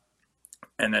Casa,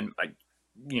 and then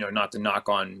not to knock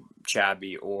on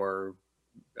Chabby or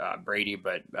Brady,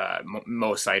 but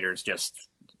Mo Sider's just,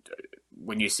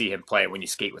 when you see him play, when you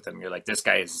skate with him, you're like, this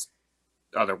guy is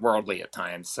otherworldly at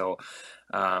times. So,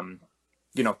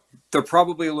 they're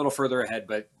probably a little further ahead,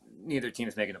 but neither team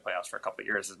is making the playoffs for a couple of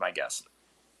years is my guess.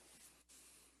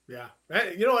 Yeah.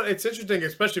 You know what? It's interesting,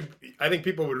 especially I think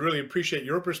people would really appreciate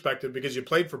your perspective because you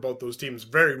played for both those teams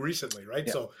very recently, right?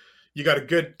 Yeah. So you got a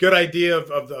good idea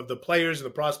of the players and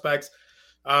the prospects.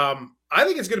 I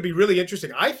think it's going to be really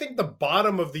interesting. I think the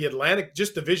bottom of the Atlantic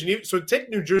division, so take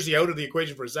New Jersey out of the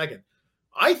equation for a second.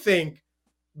 I think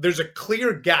there's a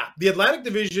clear gap. The Atlantic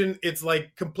division, it's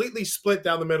like completely split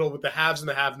down the middle with the haves and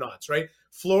the have-nots, right?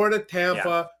 Florida,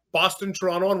 Tampa, Boston,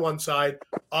 Toronto on one side,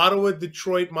 Ottawa,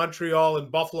 Detroit, Montreal,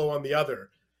 and Buffalo on the other.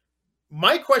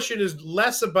 My question is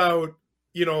less about,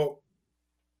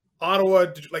 Ottawa,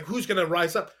 like who's going to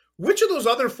rise up. Which of those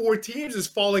other four teams is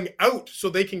falling out so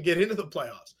they can get into the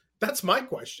playoffs? That's my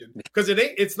question. Because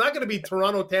it's not going to be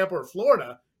Toronto, Tampa, or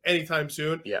Florida anytime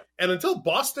soon. Yeah. And until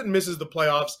Boston misses the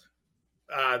playoffs,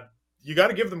 you got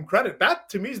to give them credit. That,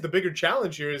 to me, is the bigger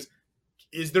challenge here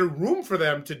is there room for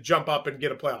them to jump up and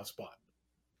get a playoff spot?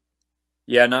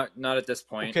 Yeah, not at this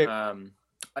point. Okay.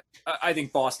 I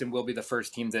think Boston will be the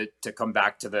first team to come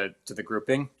back to the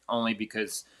grouping, only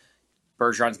because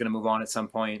Bergeron's going to move on at some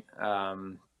point.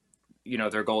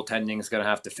 Their goaltending is going to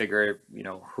have to figure,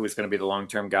 who's going to be the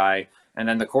long-term guy. And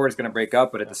then the core is going to break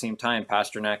up, but at the same time,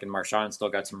 Pasternak and Marchand still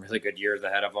got some really good years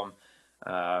ahead of them.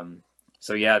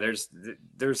 So yeah,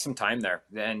 there's some time there.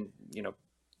 And,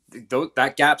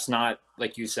 that gap's not,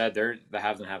 like you said, they're the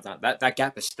haves and have-not. That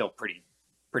gap is still pretty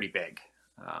big.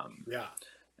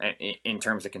 In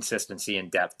terms of consistency and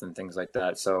depth and things like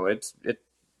that. So it's going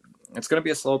to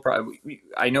be a slow process.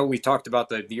 I know we talked about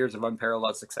the years of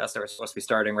unparalleled success that are supposed to be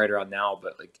starting right around now,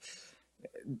 but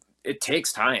it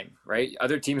takes time, right?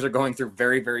 Other teams are going through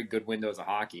very, very good windows of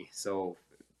hockey. So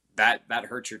that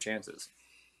hurts your chances.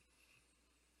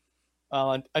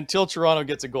 Until Toronto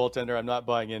gets a goaltender, I'm not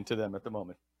buying into them at the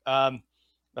moment.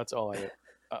 That's all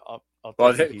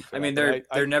I'll take.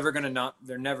 They're never going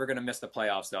to miss the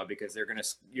playoffs though, because you're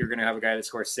going to have a guy that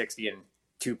scores 60 and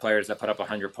two players that put up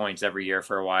 100 points every year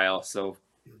for a while. So,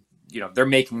 they're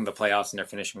making the playoffs and they're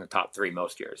finishing the top three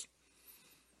most years.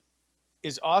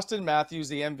 Is Austin Matthews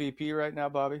the MVP right now,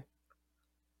 Bobby?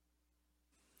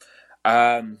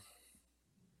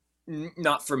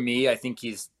 Not for me. I think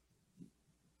because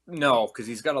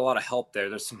he's got a lot of help there.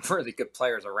 There's some really good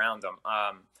players around him.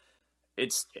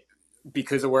 It's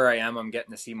because of where I am, I'm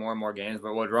getting to see more and more games,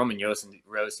 but what Roman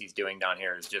Josi's doing down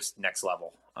here is just next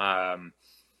level.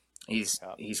 He's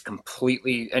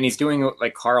completely, and he's doing it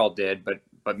like Carl did,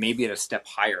 but maybe at a step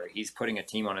higher. He's putting a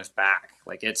team on his back.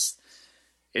 Like it's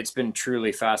been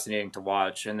truly fascinating to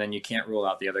watch. And then you can't rule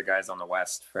out the other guys on the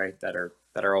West, right? That are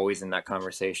always in that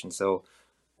conversation. So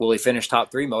will he finish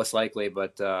top three? Most likely,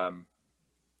 but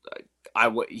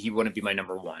he wouldn't be my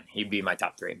number one. He'd be my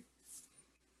top three.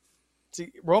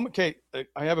 See, Roman, Kate,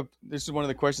 this is one of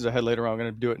the questions I had later on. I'm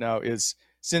going to do it now. Is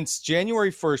since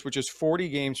January 1st, which is 40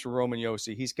 games for Roman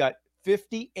Josi, he's got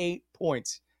 58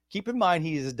 points. Keep in mind,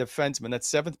 he is a defenseman. That's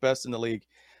seventh best in the league.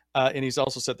 And he's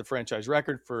also set the franchise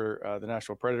record for the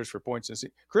Nashville Predators for points.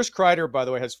 Chris Kreider, by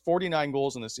the way, has 49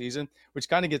 goals in the season, which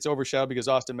kind of gets overshadowed because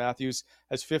Austin Matthews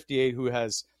has 58, who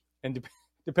has, and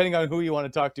depending on who you want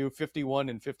to talk to, 51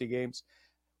 in 50 games.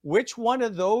 Which one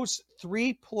of those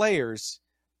three players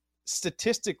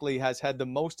statistically has had the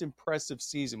most impressive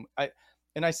season.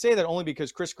 I say that only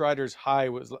because Chris Kreider's high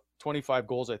was 25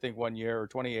 goals, I think, one year, or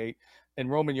 28, and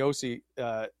Roman Josi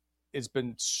has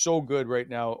been so good right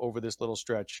now over this little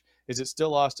stretch. Is it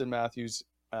still Austin Matthews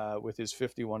with his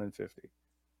 51 and 50?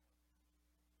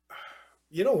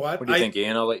 You know what? What do you think,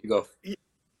 Ian? I'll let you go.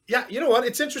 Yeah, you know what?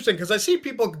 It's interesting because I see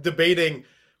people debating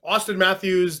Austin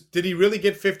Matthews. Did he really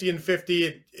get 50 and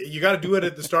 50? You got to do it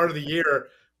at the start of the year.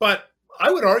 But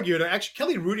I would argue, and actually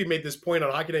Kelly Rudy made this point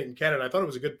on Hockey Night in Canada. I thought it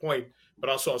was a good point, but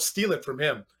also I'll steal it from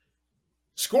him.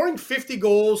 Scoring 50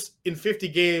 goals in 50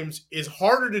 games is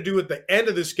harder to do at the end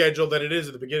of the schedule than it is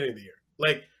at the beginning of the year.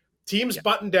 Like, teams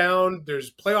button down,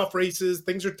 there's playoff races,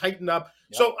 things are tightened up.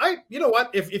 Yep. So you know what?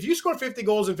 If you score 50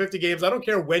 goals in 50 games, I don't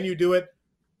care when you do it.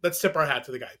 Let's tip our hat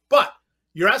to the guy. But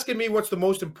you're asking me what's the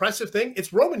most impressive thing?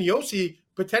 It's Roman Josi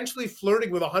potentially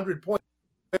flirting with 100 points.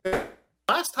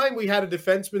 Last time we had a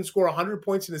defenseman score 100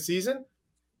 points in a season,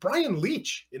 Brian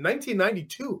Leach in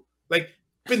 1992. Like,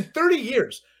 been 30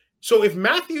 years. So if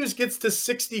Matthews gets to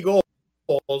 60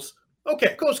 goals,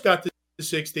 okay, Kos got to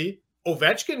 60,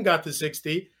 Ovechkin got to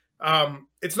 60.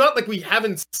 It's not like we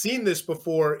haven't seen this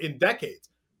before in decades.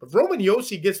 But if Roman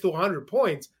Josi gets to 100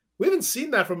 points, we haven't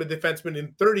seen that from a defenseman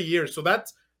in 30 years. So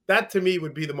that to me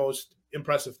would be the most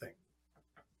impressive thing.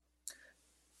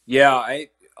 Yeah,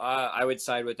 I would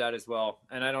side with that as well.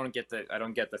 And I don't get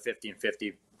the 50 and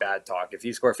 50 bad talk. If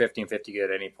you score 50 and 50 at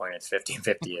any point, it's 50 and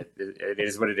 50. It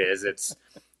is what it is. It's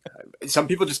some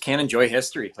people just can't enjoy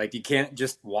history. Like, you can't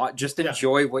just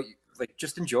enjoy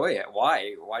just enjoy it.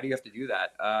 Why do you have to do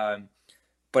that?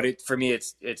 But for me,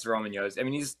 it's Roman Josi. I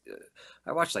mean,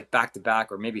 I watched like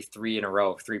back-to-back or maybe 3 in a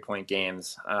row, 3-point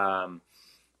games.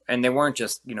 And they weren't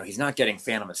just, he's not getting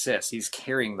phantom assists. He's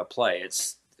carrying the play.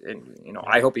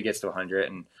 I hope he gets to 100.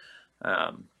 And,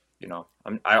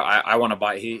 I want to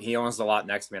buy, he owns the lot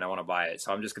next to me and I want to buy it.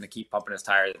 So I'm just going to keep pumping his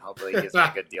tires and hopefully he gets me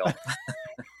a good deal.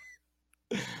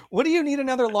 What do you need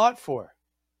another lot for?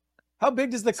 How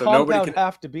big does the compound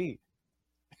have to be?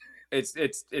 It's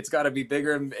got to be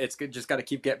bigger. It's just got to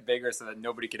keep getting bigger so that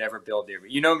nobody could ever build near me.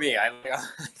 You know me.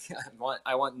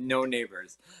 I want no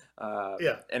neighbors.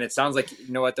 And it sounds like,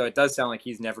 you know what though? It does sound like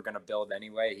he's never going to build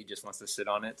anyway. He just wants to sit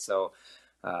on it. So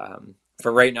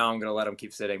for right now, I'm going to let him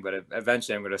keep sitting. But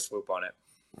eventually, I'm going to swoop on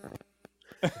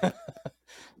it.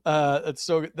 That's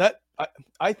so good.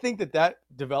 I think that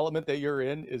development that you're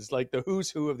in is like the who's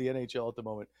who of the NHL at the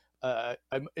moment.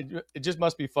 It just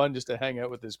must be fun just to hang out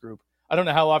with this group. I don't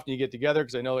know how often you get together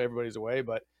because I know everybody's away,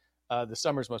 but the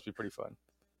summers must be pretty fun.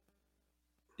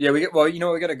 Yeah, we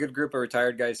got a good group of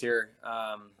retired guys here.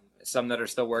 Some that are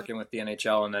still working with the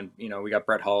NHL, and then we got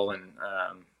Brett Hull, and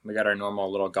we got our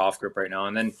normal little golf group right now.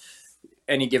 And then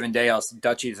any given day,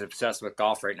 Dutchie's obsessed with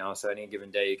golf right now. So any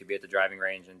given day, you could be at the driving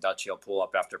range, and Dutchie will pull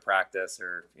up after practice,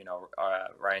 or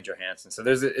Ryan Johansson. So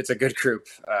it's a good group.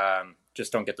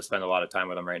 Just don't get to spend a lot of time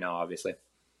with them right now, obviously.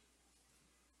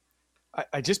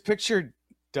 I just pictured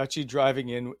Dutchie driving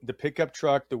in the pickup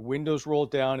truck, the windows rolled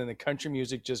down, and the country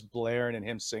music just blaring and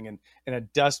him singing, and a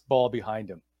dust ball behind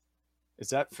him. Is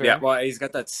that fair? Yeah, well, he's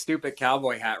got that stupid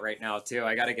cowboy hat right now, too.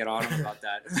 I got to get on him about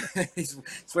that. He's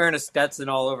wearing a Stetson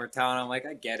all over town. I'm like,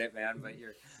 I get it, man, but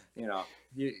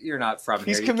you're not from here.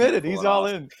 He's committed. He's all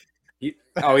in. He's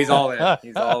all in.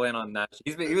 He's all in on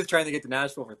Nashville. He was trying to get to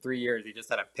Nashville for 3 years. He just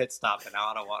had a pit stop in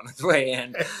Ottawa on his way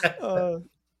in.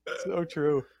 So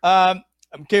true.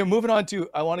 Okay, moving on to,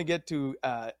 I want to get to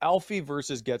Alfie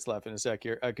versus Getzlaf in a sec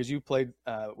here, because you played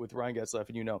with Ryan Getzlaf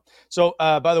and So,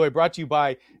 by the way, brought to you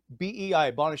by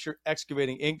BEI, Bonisher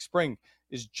Excavating Inc. Spring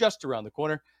is just around the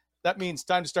corner. That means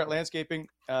time to start landscaping.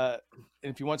 And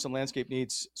if you want some landscape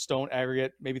needs, stone,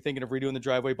 aggregate, maybe thinking of redoing the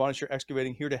driveway, Bonisher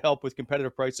Excavating here to help with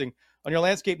competitive pricing on your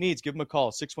landscape needs. Give them a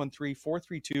call,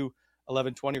 613-432-1120,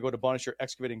 or go to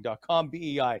bonisherexcavating.com.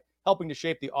 BEI, helping to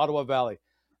shape the Ottawa Valley.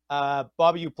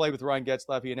 Bobby, you played with Ryan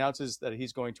Getzlaf. He announces that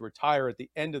he's going to retire at the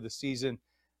end of the season.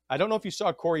 I don't know if you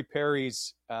saw Corey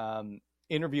Perry's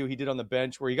interview he did on the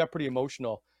bench where he got pretty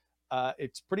emotional.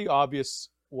 It's pretty obvious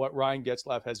what Ryan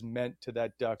Getzlaf has meant to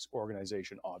that Ducks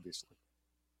organization, obviously.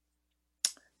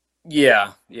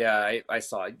 Yeah, I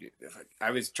saw it.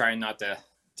 I was trying not to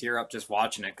tear up just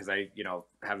watching it because I,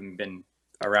 haven't been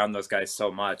around those guys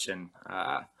so much. And,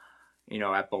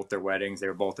 at both their weddings, they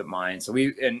were both at mine. So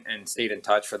we and stayed in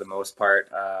touch for the most part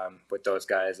with those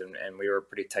guys, and we were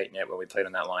pretty tight knit when we played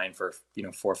on that line for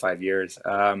 4 or 5 years.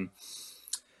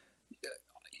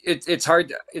 It's hard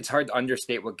to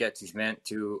understate what Getsy's meant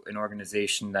to an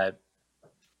organization that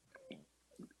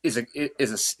is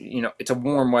it's a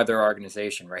warm weather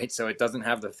organization, right? So it doesn't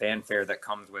have the fanfare that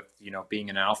comes with being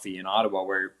an Alfie in Ottawa,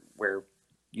 where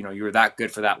you were that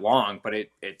good for that long, but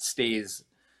it stays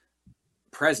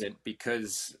present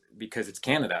because it's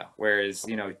Canada. Whereas,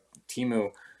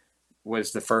 Teemu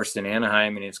was the first in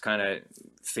Anaheim, and it's kind of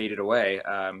faded away.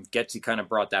 Getzy kind of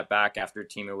brought that back after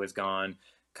Teemu was gone,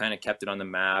 kind of kept it on the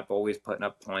map, always putting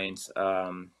up points,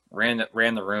 ran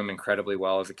the room incredibly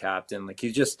well as a captain. Like he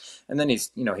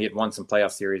had won some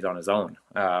playoff series on his own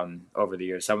over the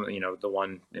years. Some, the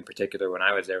one in particular when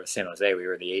I was there with San Jose, we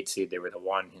were the 8 seed, they were the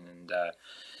 1, and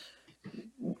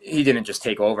he didn't just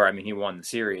take over. I mean, he won the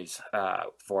series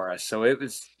for us. So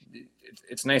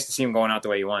it's nice to see him going out the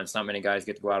way he wants. Not many guys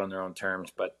get to go out on their own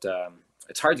terms, but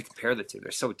it's hard to compare the two.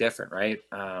 They're so different, right?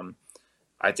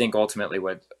 I think ultimately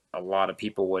what a lot of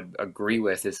people would agree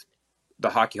with is the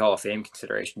Hockey Hall of Fame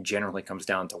consideration generally comes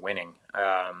down to winning.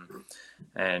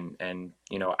 And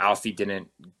Alfie didn't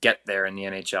get there in the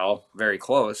NHL, very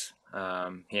close.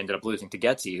 He ended up losing to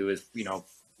Getzy, who is, the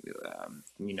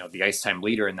ice time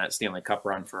leader in that Stanley Cup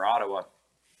run for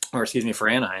for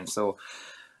Anaheim. So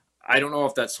I don't know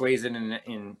if that sways in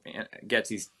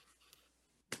Getzy's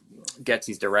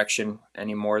direction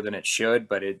any more than it should,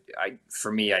 but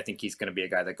for me, I think he's going to be a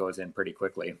guy that goes in pretty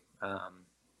quickly.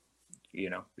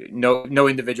 No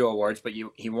individual awards, but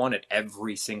he won at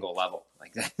every single level.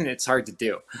 Like that, it's hard to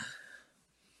do.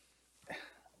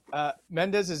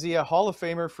 Mendes, is he a Hall of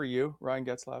Famer for you, Ryan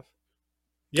Getzlaf?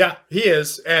 Yeah, he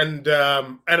is. And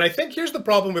I think here's the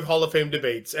problem with Hall of Fame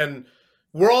debates, and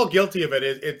we're all guilty of it.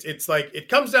 It's like it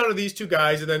comes down to these two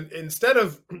guys, and then instead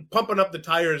of pumping up the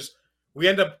tires, we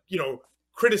end up,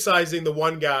 criticizing the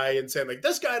one guy and saying, like,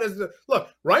 this guy doesn't – look,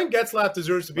 Ryan Getzlaf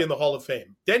deserves to be in the Hall of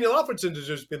Fame. Daniel Alfredsson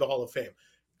deserves to be in the Hall of Fame.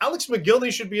 Alex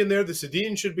McGillney should be in there. The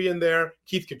Sedin should be in there.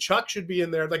 Keith Tkachuk should be in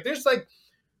there. Like, there's,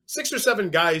 6 or 7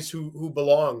 guys who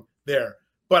belong there.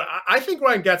 But I think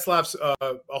Ryan Getzlaf's a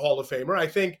Hall of Famer. I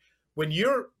think when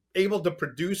you're able to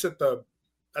produce at the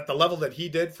level that he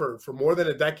did for more than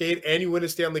a decade and you win a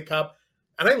Stanley Cup,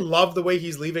 and I love the way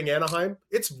he's leaving Anaheim,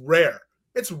 it's rare.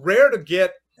 It's rare to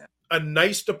get a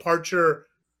nice departure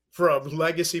for a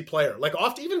legacy player. Like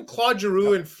often, even Claude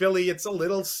Giroux in Philly, it's a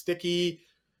little sticky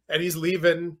and he's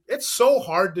leaving. It's so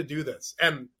hard to do this.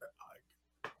 And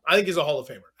I think he's a Hall of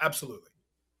Famer. Absolutely.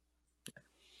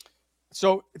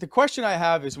 So the question I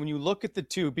have is when you look at the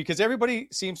two, because everybody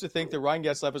seems to think that Ryan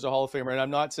Getzlaf is a Hall of Famer, and I'm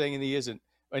not saying that he isn't.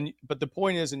 But the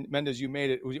point is, and Mendes, you made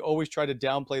it, we always try to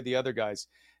downplay the other guys.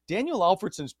 Daniel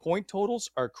Alfredsson's point totals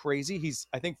are crazy. He's,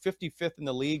 I think, 55th in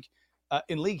the league,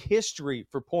 in league history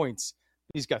for points.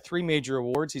 He's got 3 major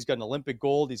awards. He's got an Olympic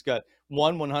gold. He's got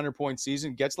 1 100-point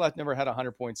season. Getzlaf never had a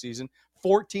 100-point season.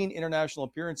 14 international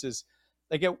appearances.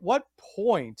 Like, at what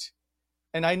point,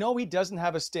 and I know he doesn't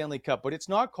have a Stanley Cup, but it's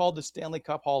not called the Stanley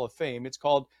Cup Hall of Fame. It's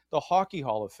called the Hockey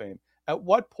Hall of Fame. At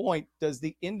what point does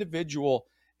the individual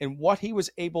and what he was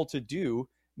able to do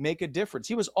make a difference?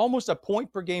 He was almost a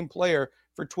point-per-game player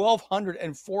for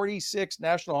 1,246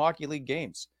 National Hockey League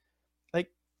games. Like,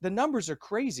 the numbers are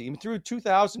crazy. I mean, through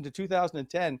 2000 to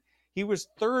 2010, he was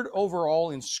 3rd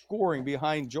overall in scoring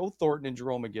behind Joe Thornton and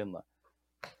Jerome McGinley.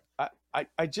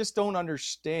 I just don't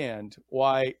understand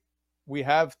why we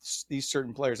have these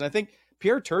certain players. And I think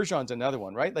Pierre Turgeon's another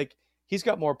one, right? Like, he's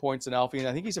got more points than Alfie, and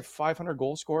I think he's a 500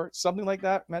 goal scorer, something like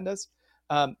that, Mendes.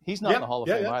 He's not in the Hall of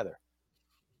Fame either.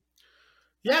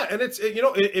 Yeah, and it's,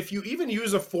 if you even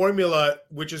use a formula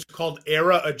which is called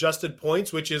era-adjusted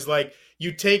points, which is like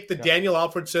you take the Daniel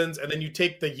Alfredssons and then you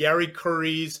take the Yari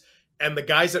Currys and the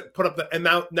guys that put up and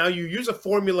now you use a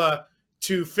formula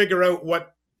to figure out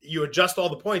what you adjust all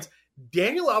the points.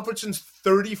 Daniel Alfredsson's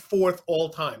 34th all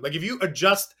time. Like if you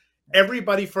adjust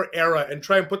everybody for era and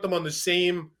try and put them on the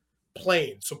same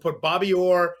plane, so put Bobby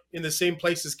Orr in the same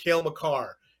place as Cale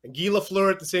Makar and Guy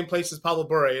Lafleur at the same place as Pavel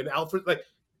Bure and Alfred, like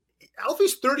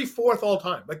Alfie's 34th all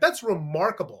time. Like that's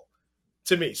remarkable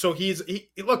to me. So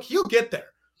he'll get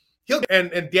there.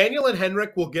 And Daniel and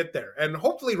Henrik will get there. And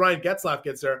hopefully Ryan Getzlaf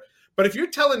gets there. But if you're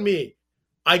telling me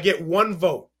I get 1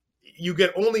 vote, you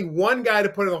get only 1 guy to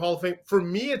put in the Hall of Fame, for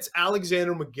me it's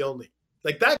Alexander McGillney.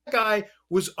 Like that guy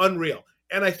was unreal.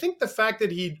 And I think the fact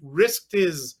that he risked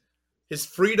his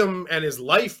freedom and his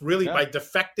life really by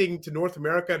defecting to North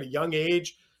America at a young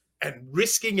age and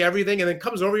risking everything, and then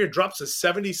comes over here, drops a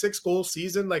 76-goal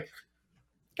season. Like,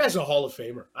 the guy's a Hall of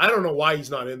Famer. I don't know why he's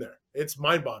not in there. It's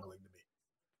mind-boggling to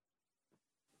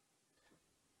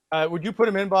me. Would you put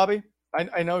him in, Bobby?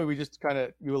 I know we just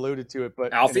you alluded to it,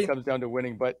 but it comes down to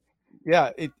winning. But yeah,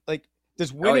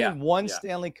 does winning one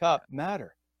Stanley Cup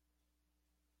matter?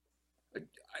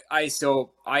 I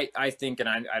think, and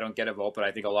I don't get a vote, but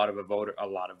I think a lot of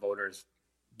voters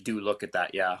do look at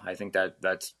that. Yeah, I think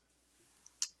that's.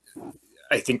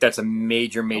 I think that's a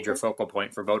major focal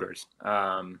point for voters.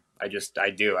 I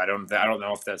do. I don't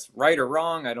know if that's right or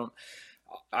wrong.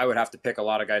 I would have to pick a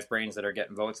lot of guys' brains that are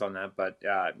getting votes on that. But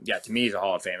yeah, to me, he's a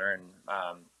Hall of Famer. And,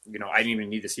 I didn't even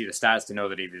need to see the stats to know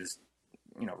that he was,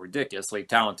 ridiculously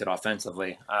talented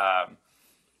offensively. But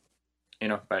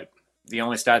the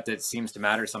only stat that seems to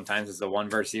matter sometimes is the 1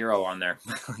 versus 0 on there.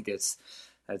 Like it's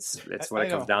what it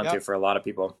comes down to for a lot of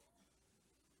people.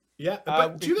 Yeah.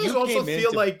 But do you guys also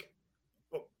feel like,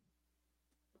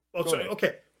 sorry.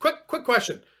 Okay. Quick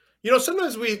question.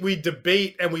 Sometimes we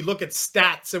debate and we look at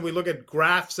stats and we look at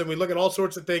graphs and we look at all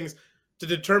sorts of things to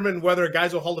determine whether a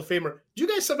guy's a Hall of Famer. Do you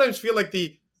guys sometimes feel like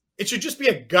it should just be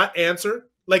a gut answer?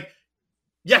 Like,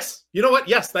 yes, you know what?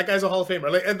 Yes, that guy's a Hall of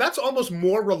Famer. Like, and that's almost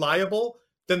more reliable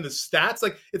than the stats.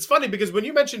 Like, it's funny because when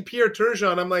you mentioned Pierre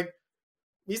Turgeon, I'm like,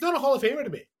 he's not a Hall of Famer to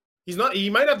me. He's not. He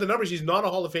might have the numbers. He's not a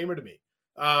Hall of Famer to me.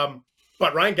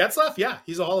 But Ryan Getzlaf, yeah,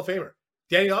 he's a Hall of Famer.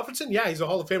 Danny Alfredson, yeah, he's a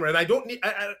Hall of Famer. And I don't need.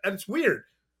 And it's weird.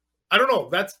 I don't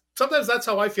know. Sometimes that's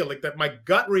how I feel. Like that, my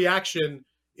gut reaction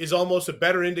is almost a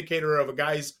better indicator of a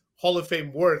guy's Hall of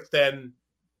Fame worth than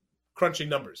crunching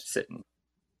numbers.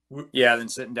 Than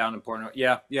sitting down and pouring.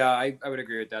 Yeah, I would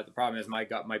agree with that. The problem is my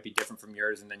gut might be different from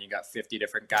yours, and then you got 50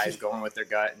 different guys going with their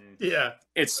gut, and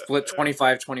it's split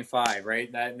 25-25, right?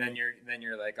 And then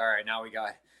you're like, all right, now we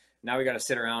got to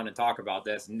sit around and talk about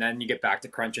this, and then you get back to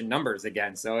crunching numbers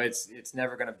again. So it's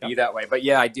never going to be that way. But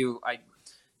yeah,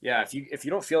 if you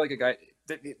don't feel like a guy,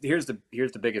 here's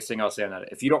the biggest thing I'll say on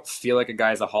that. If you don't feel like a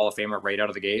guy's a Hall of Famer right out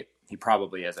of the gate, he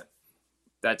probably isn't.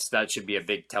 That should be a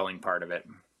big telling part of it.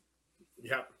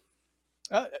 Yeah.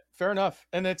 Fair enough.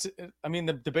 And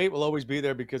the debate will always be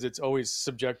there because it's always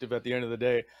subjective at the end of the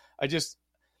day. I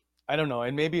don't know.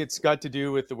 And maybe it's got to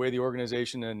do with the way the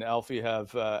organization and Alfie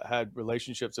have had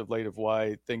relationships of late of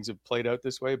why things have played out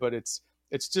this way. But it's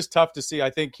just tough to see. I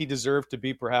think he deserved to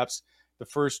be perhaps the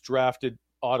first drafted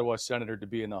Ottawa Senator to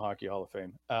be in the Hockey Hall of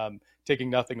Fame, taking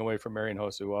nothing away from Marian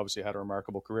Hossa, who obviously had a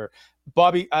remarkable career.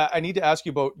 Bobby, I need to ask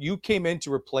you about, you came in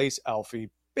to replace Alfie,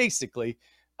 basically.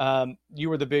 You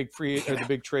were the big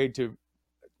trade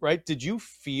right? Did you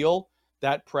feel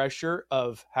that pressure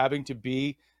of having to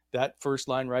be that first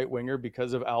line right winger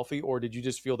because of Alfie, or did you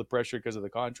just feel the pressure because of the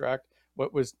contract?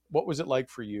 What was it like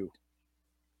for you?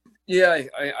 Yeah,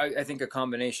 I think a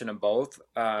combination of both.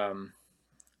 And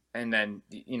then,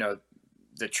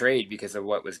 the trade because of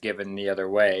what was given the other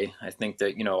way. I think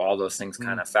that, all those things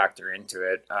kind of factor into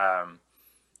it. I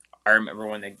remember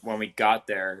when we got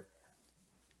there,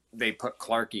 they put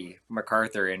Clarkie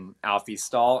MacArthur in Alfie's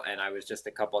stall, and I was just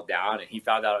a couple down, and he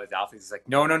found out it was Alfie. He's like,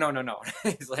 no.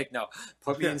 He's like, no,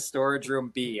 put me in storage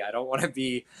room B. I don't want to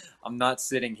be, I'm not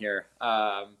sitting here.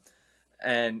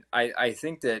 And I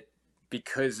think that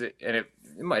because it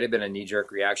might have been a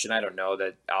knee-jerk reaction. I don't know,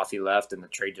 that Alfie left and the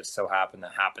trade just so happened to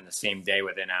happen the same day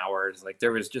within hours. Like,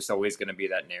 there was just always going to be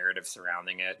that narrative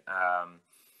surrounding it.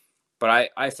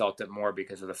 But I felt it more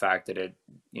because of the fact that it,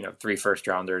 3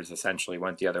 first-rounders essentially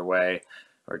went the other way,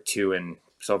 or 2 in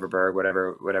Silverberg,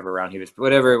 whatever round he was,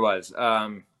 whatever it was.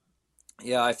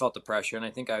 I felt the pressure, and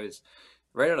I think I was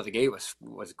right out of the gate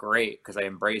was great because I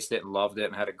embraced it and loved it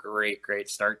and had a great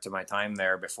start to my time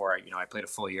there before I played a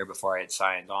full year before I had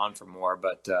signed on for more.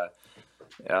 But the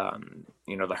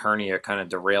hernia kind of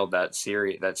derailed that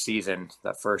season,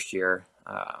 that first year.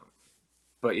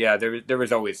 But yeah, it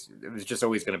was just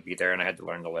always going to be there, and I had to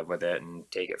learn to live with it and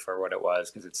take it for what it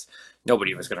was, because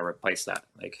nobody was going to replace that.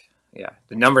 Like, yeah,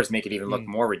 the numbers make it even look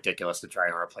more ridiculous to try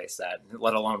and replace that,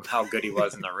 let alone how good he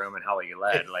was in the room and how he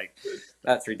led. Like,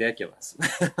 that's ridiculous.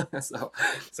 So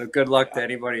good luck to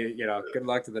anybody, good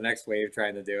luck to the next wave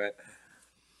trying to do it.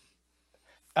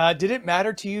 Did it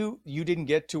matter to you? You didn't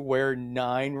get to wear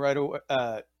 9 right away.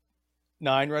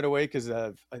 9 right away because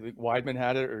I think Weidman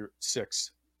had it, or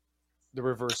 6. The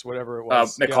reverse, whatever it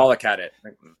was. McCulloch had it.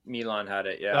 Milan had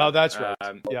it. Yeah. Oh, that's right.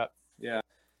 Yeah.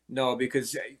 No,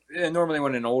 because normally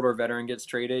when an older veteran gets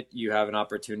traded, you have an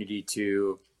opportunity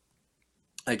to,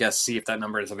 I guess, see if that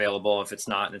number is available. If it's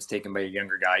not and it's taken by a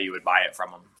younger guy, you would buy it from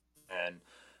him. And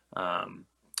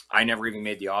I never even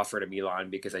made the offer to Milan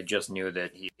because I just knew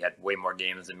that he had way more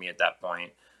games than me at that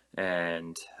point.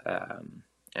 And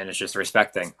it's just a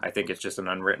respect thing. I think it's just an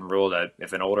unwritten rule that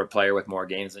if an older player with more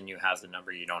games than you has the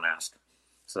number, you don't ask.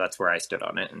 So that's where I stood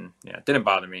on it. And yeah, it didn't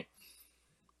bother me.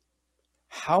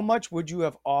 How much would you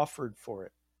have offered for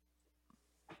it?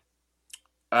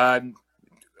 I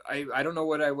don't know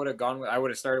what I would have gone with. I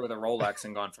would have started with a Rolex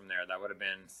and gone from there. That would have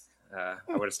been, I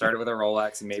would have started with a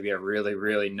Rolex and maybe a really,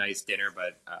 really nice dinner,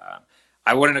 but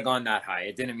I wouldn't have gone that high.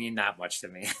 It didn't mean that much to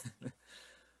me.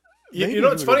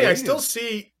 It's funny. I still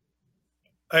see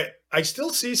I still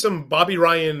see some Bobby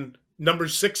Ryan number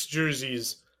 6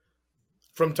 jerseys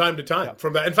from time to time.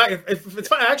 From that, in fact, if it's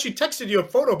fine, I actually texted you a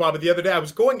photo, Bobby, the other day. I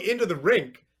was going into the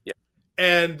rink,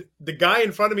 and the guy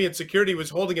in front of me in security was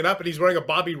holding it up, and he's wearing a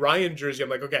Bobby Ryan jersey. I'm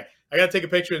like, okay, I got to take a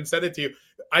picture and send it to you.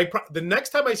 The next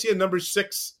time I see a number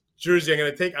 6 jersey,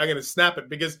 I'm gonna snap it,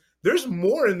 because there's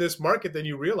more in this market than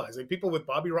you realize. Like people with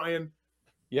Bobby Ryan,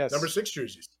 number 6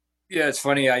 jerseys. Yeah, it's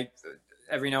funny.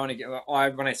 Every now and again,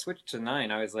 when I switched to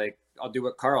 9, I was like, I'll do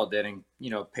what Carl did and,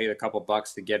 pay a couple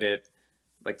bucks to get it.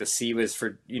 Like the C was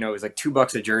for, it was like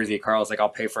 $2 a jersey. Carl's like, I'll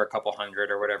pay for a couple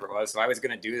hundred or whatever it was. So I was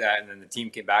going to do that. And then the team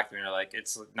came back to me and they're like,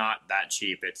 it's not that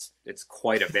cheap. It's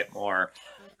quite a bit more.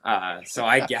 So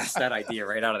I guessed that idea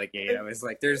right out of the gate. I was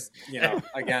like, there's,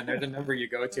 again, there's a number you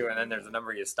go to and then there's a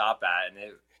number you stop at.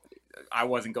 And I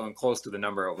wasn't going close to the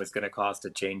number it was going to cost to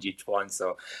change each one.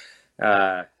 So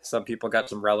some people got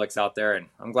some relics out there, and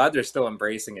I'm glad they're still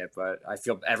embracing it. But I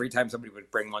feel every time somebody would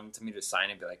bring one to me to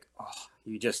sign, and be like, "Oh,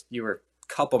 you were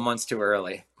a couple months too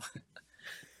early."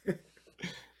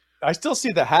 I still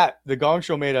see the hat. The Gong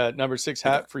Show made a number 6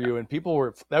 hat for you, and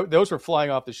those were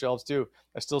flying off the shelves too.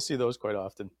 I still see those quite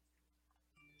often.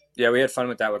 Yeah, we had fun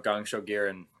with that with Gong Show gear,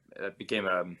 and it became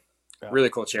a really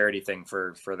cool charity thing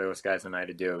for those guys and I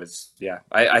to do. It was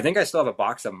I think I still have a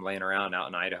box of them laying around out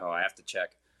in Idaho. I have to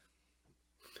check.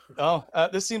 Oh,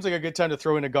 this seems like a good time to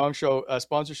throw in a Gong Show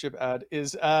sponsorship ad.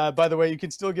 By the way, you can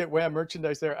still get Wham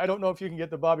merchandise there. I don't know if you can get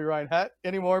the Bobby Ryan hat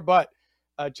anymore, but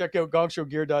check out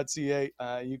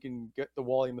gongshowgear.ca. You can get the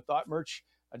Wally Methot merch.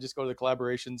 Just go to the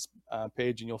collaborations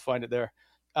page and you'll find it there.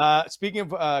 Speaking of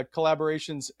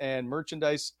collaborations and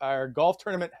merchandise, our golf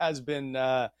tournament has been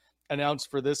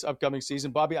announced for this upcoming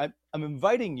season. Bobby, I'm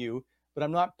inviting you, but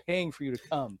I'm not paying for you to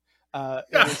come.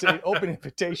 It's an open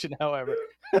invitation, however.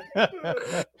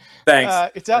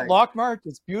 Thanks. It's at Lockmark.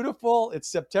 It's beautiful. It's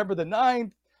September the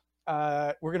 9th.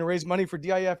 We're going to raise money for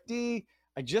DIFD.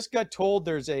 I just got told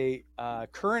there's a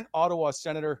current Ottawa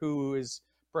senator who is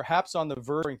perhaps on the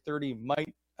verge of 30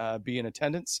 might be in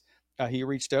attendance. He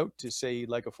reached out to say he'd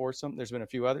like a foursome. There's been a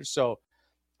few others. So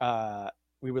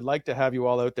we would like to have you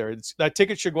all out there. That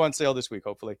ticket should go on sale this week,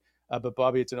 hopefully. But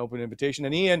Bobby, it's an open invitation.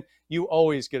 And Ian, you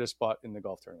always get a spot in the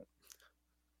golf tournament.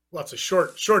 Well, it's a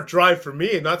short drive for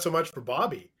me and not so much for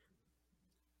Bobby.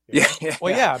 Yeah.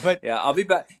 Well, yeah, but I'll be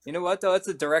back. You know what though? It's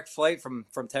a direct flight from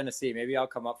Tennessee. Maybe I'll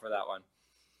come up for that one.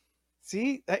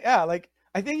 See, like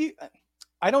I think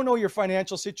I don't know your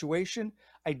financial situation.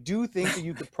 I do think that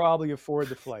you could probably afford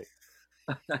the flight.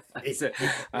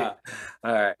 All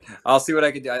right, I'll see what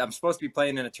I can do. I'm supposed to be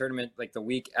playing in a tournament like the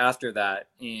week after that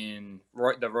in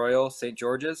the Royal St.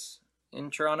 George's in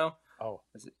Toronto. Oh,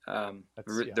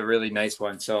 the really nice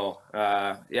one. So,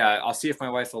 I'll see if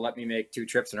my wife will let me make 2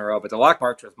 trips in a row. But the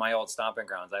Lockmarch was my old stomping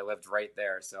grounds. I lived right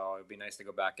there, so it'd be nice to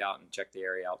go back out and check the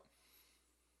area out.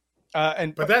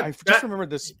 I just remembered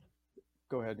this.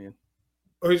 Go ahead, Ian.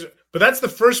 But that's the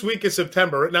first week of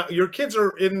September. Now, your kids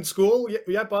are in school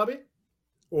yet, Bobby?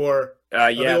 Or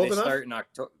they start in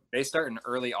October. They start in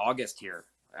early August here.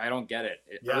 I don't get it.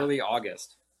 Early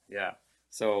August. Yeah.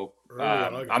 So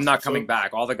I'm not coming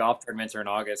back. All the golf tournaments are in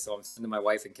August, so I'm sending my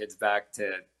wife and kids back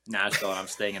to Nashville, and I'm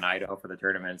staying in Idaho for the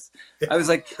tournaments. I was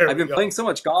like, I've been playing so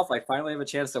much golf, I finally have a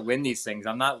chance to win these things.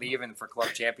 I'm not leaving for club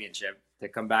championship to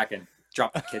come back and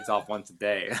drop the kids off once a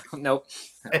day. Nope.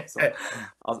 So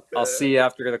I'll see you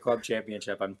after the club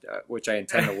championship, which I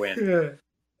intend to win.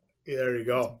 Yeah, there you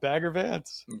go. Bagger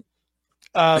Vance.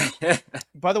 By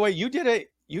the way, you did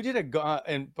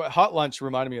a Hot Lunch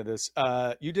reminded me of this.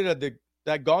 You did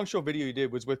that Gong Show video you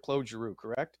did was with Claude Giroux,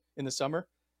 correct? In the summer?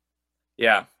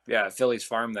 Yeah. Philly's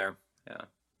farm there.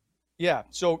 Yeah.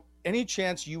 So any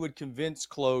chance you would convince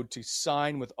Claude to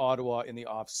sign with Ottawa in the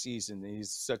off season? He's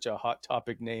such a hot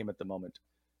topic name at the moment.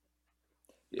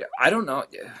 Yeah, I don't know.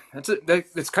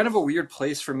 It's kind of a weird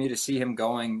place for me to see him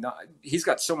going. He's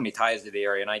got so many ties to the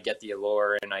area, and I get the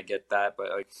allure and I get that.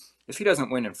 But like, if he doesn't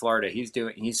win in Florida,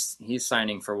 he's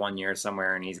signing for 1 year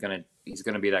somewhere, and he's gonna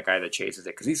be that guy that chases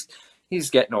it because he's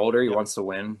getting older. He wants to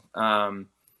win.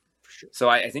 So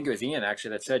I think it was Ian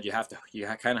actually that said you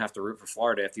kind of have to root for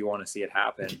Florida if you want to see it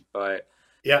happen. But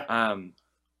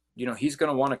he's going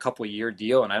to want a couple year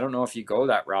deal, and I don't know if you go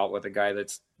that route with a guy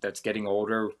that's getting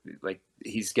older. Like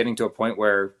he's getting to a point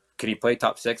where can he play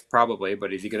top 6? Probably,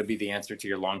 but is he going to be the answer to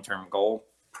your long term goal?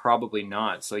 Probably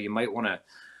not. So you might want to,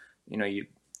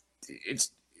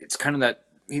 it's kind of that.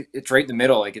 It's right in the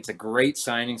middle. Like it's a great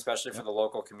signing, especially for the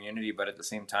local community, but at the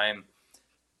same time,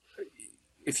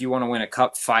 if you want to win a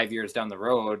cup 5 years down the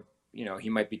road, he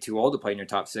might be too old to play in your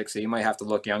top 6, so you might have to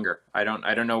look younger. I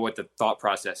don't know what the thought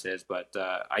process is, but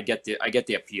I get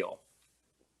the appeal.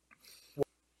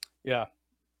 Yeah.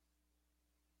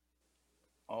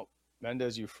 Oh,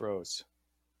 Mendes, you froze.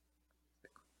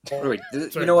 Wait, Sorry,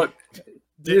 you know what?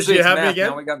 Do Usually you it's have me Meth. again?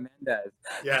 Now we got Mendes.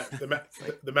 Yeah, the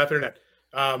Method.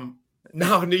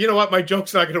 No, you know what? My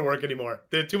joke's not going to work anymore.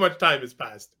 Too much time has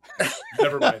passed.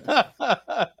 Never mind. All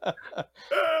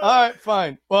right,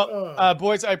 fine. Well, Oh.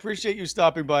 boys, I appreciate you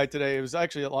stopping by today. It was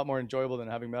actually a lot more enjoyable than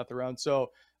having Meth around.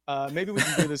 So maybe we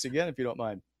can do this again if you don't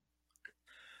mind.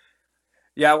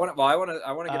 Yeah, I want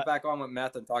to get back on with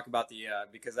Meth and talk about the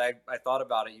because I thought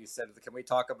about it. You said, can we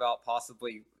talk about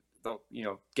possibly the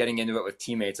getting into it with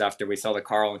teammates after we saw the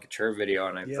Carl and Couture video?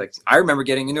 And I was like, I remember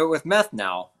getting into it with Meth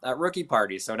now at rookie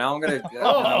party. So now I'm gonna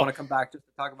I want to come back just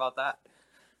to talk about that.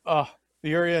 Oh,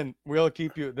 you're in. We'll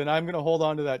keep you. Then I'm gonna hold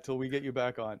on to that till we get you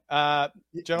back on.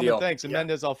 Gentlemen, Deal. thanks. And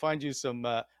Mendes, I'll find you some.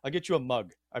 I'll get you a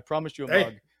mug. I promised you a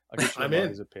mug. I'll get you a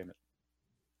mug as a payment.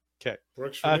 Okay.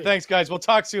 Works for me. Thanks, guys. We'll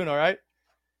talk soon. All right.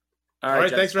 All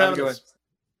right. Thanks for having us.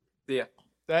 See ya.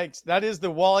 Thanks. That is the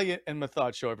Wally and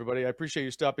Methot show, everybody. I appreciate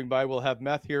you stopping by. We'll have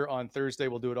Meth here on Thursday.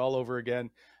 We'll do it all over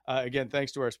again. Again,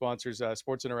 thanks to our sponsors,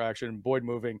 Sports Interaction, Boyd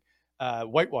Moving,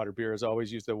 Whitewater Beer. As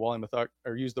always, use the Wally Methot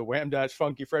or use the Wham Dash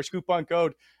Funky Fresh coupon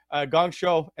code, Gong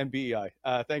Show and BEI.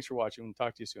 Thanks for watching. We'll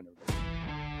talk to you soon, everybody.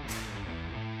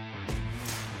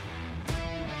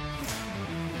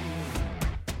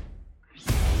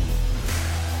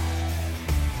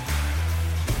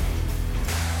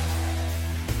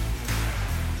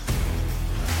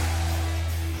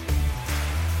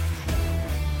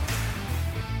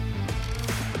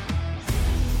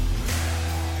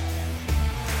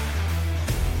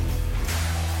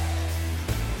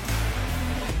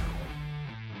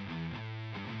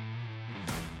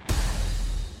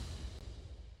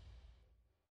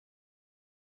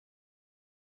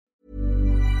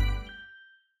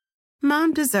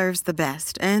 Mom deserves the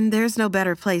best, and there's no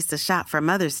better place to shop for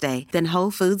Mother's Day than Whole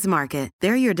Foods Market.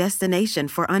 They're your destination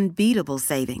for unbeatable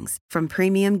savings, from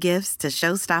premium gifts to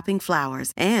show-stopping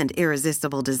flowers and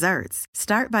irresistible desserts.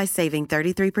 Start by saving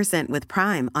 33% with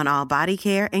Prime on all body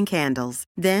care and candles.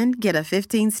 Then get a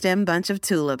 15-stem bunch of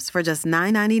tulips for just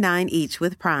 $9.99 each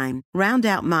with Prime. Round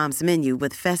out Mom's menu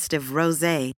with festive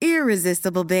rosé,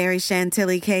 irresistible berry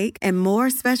chantilly cake, and more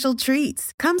special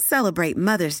treats. Come celebrate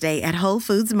Mother's Day at Whole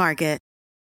Foods Market.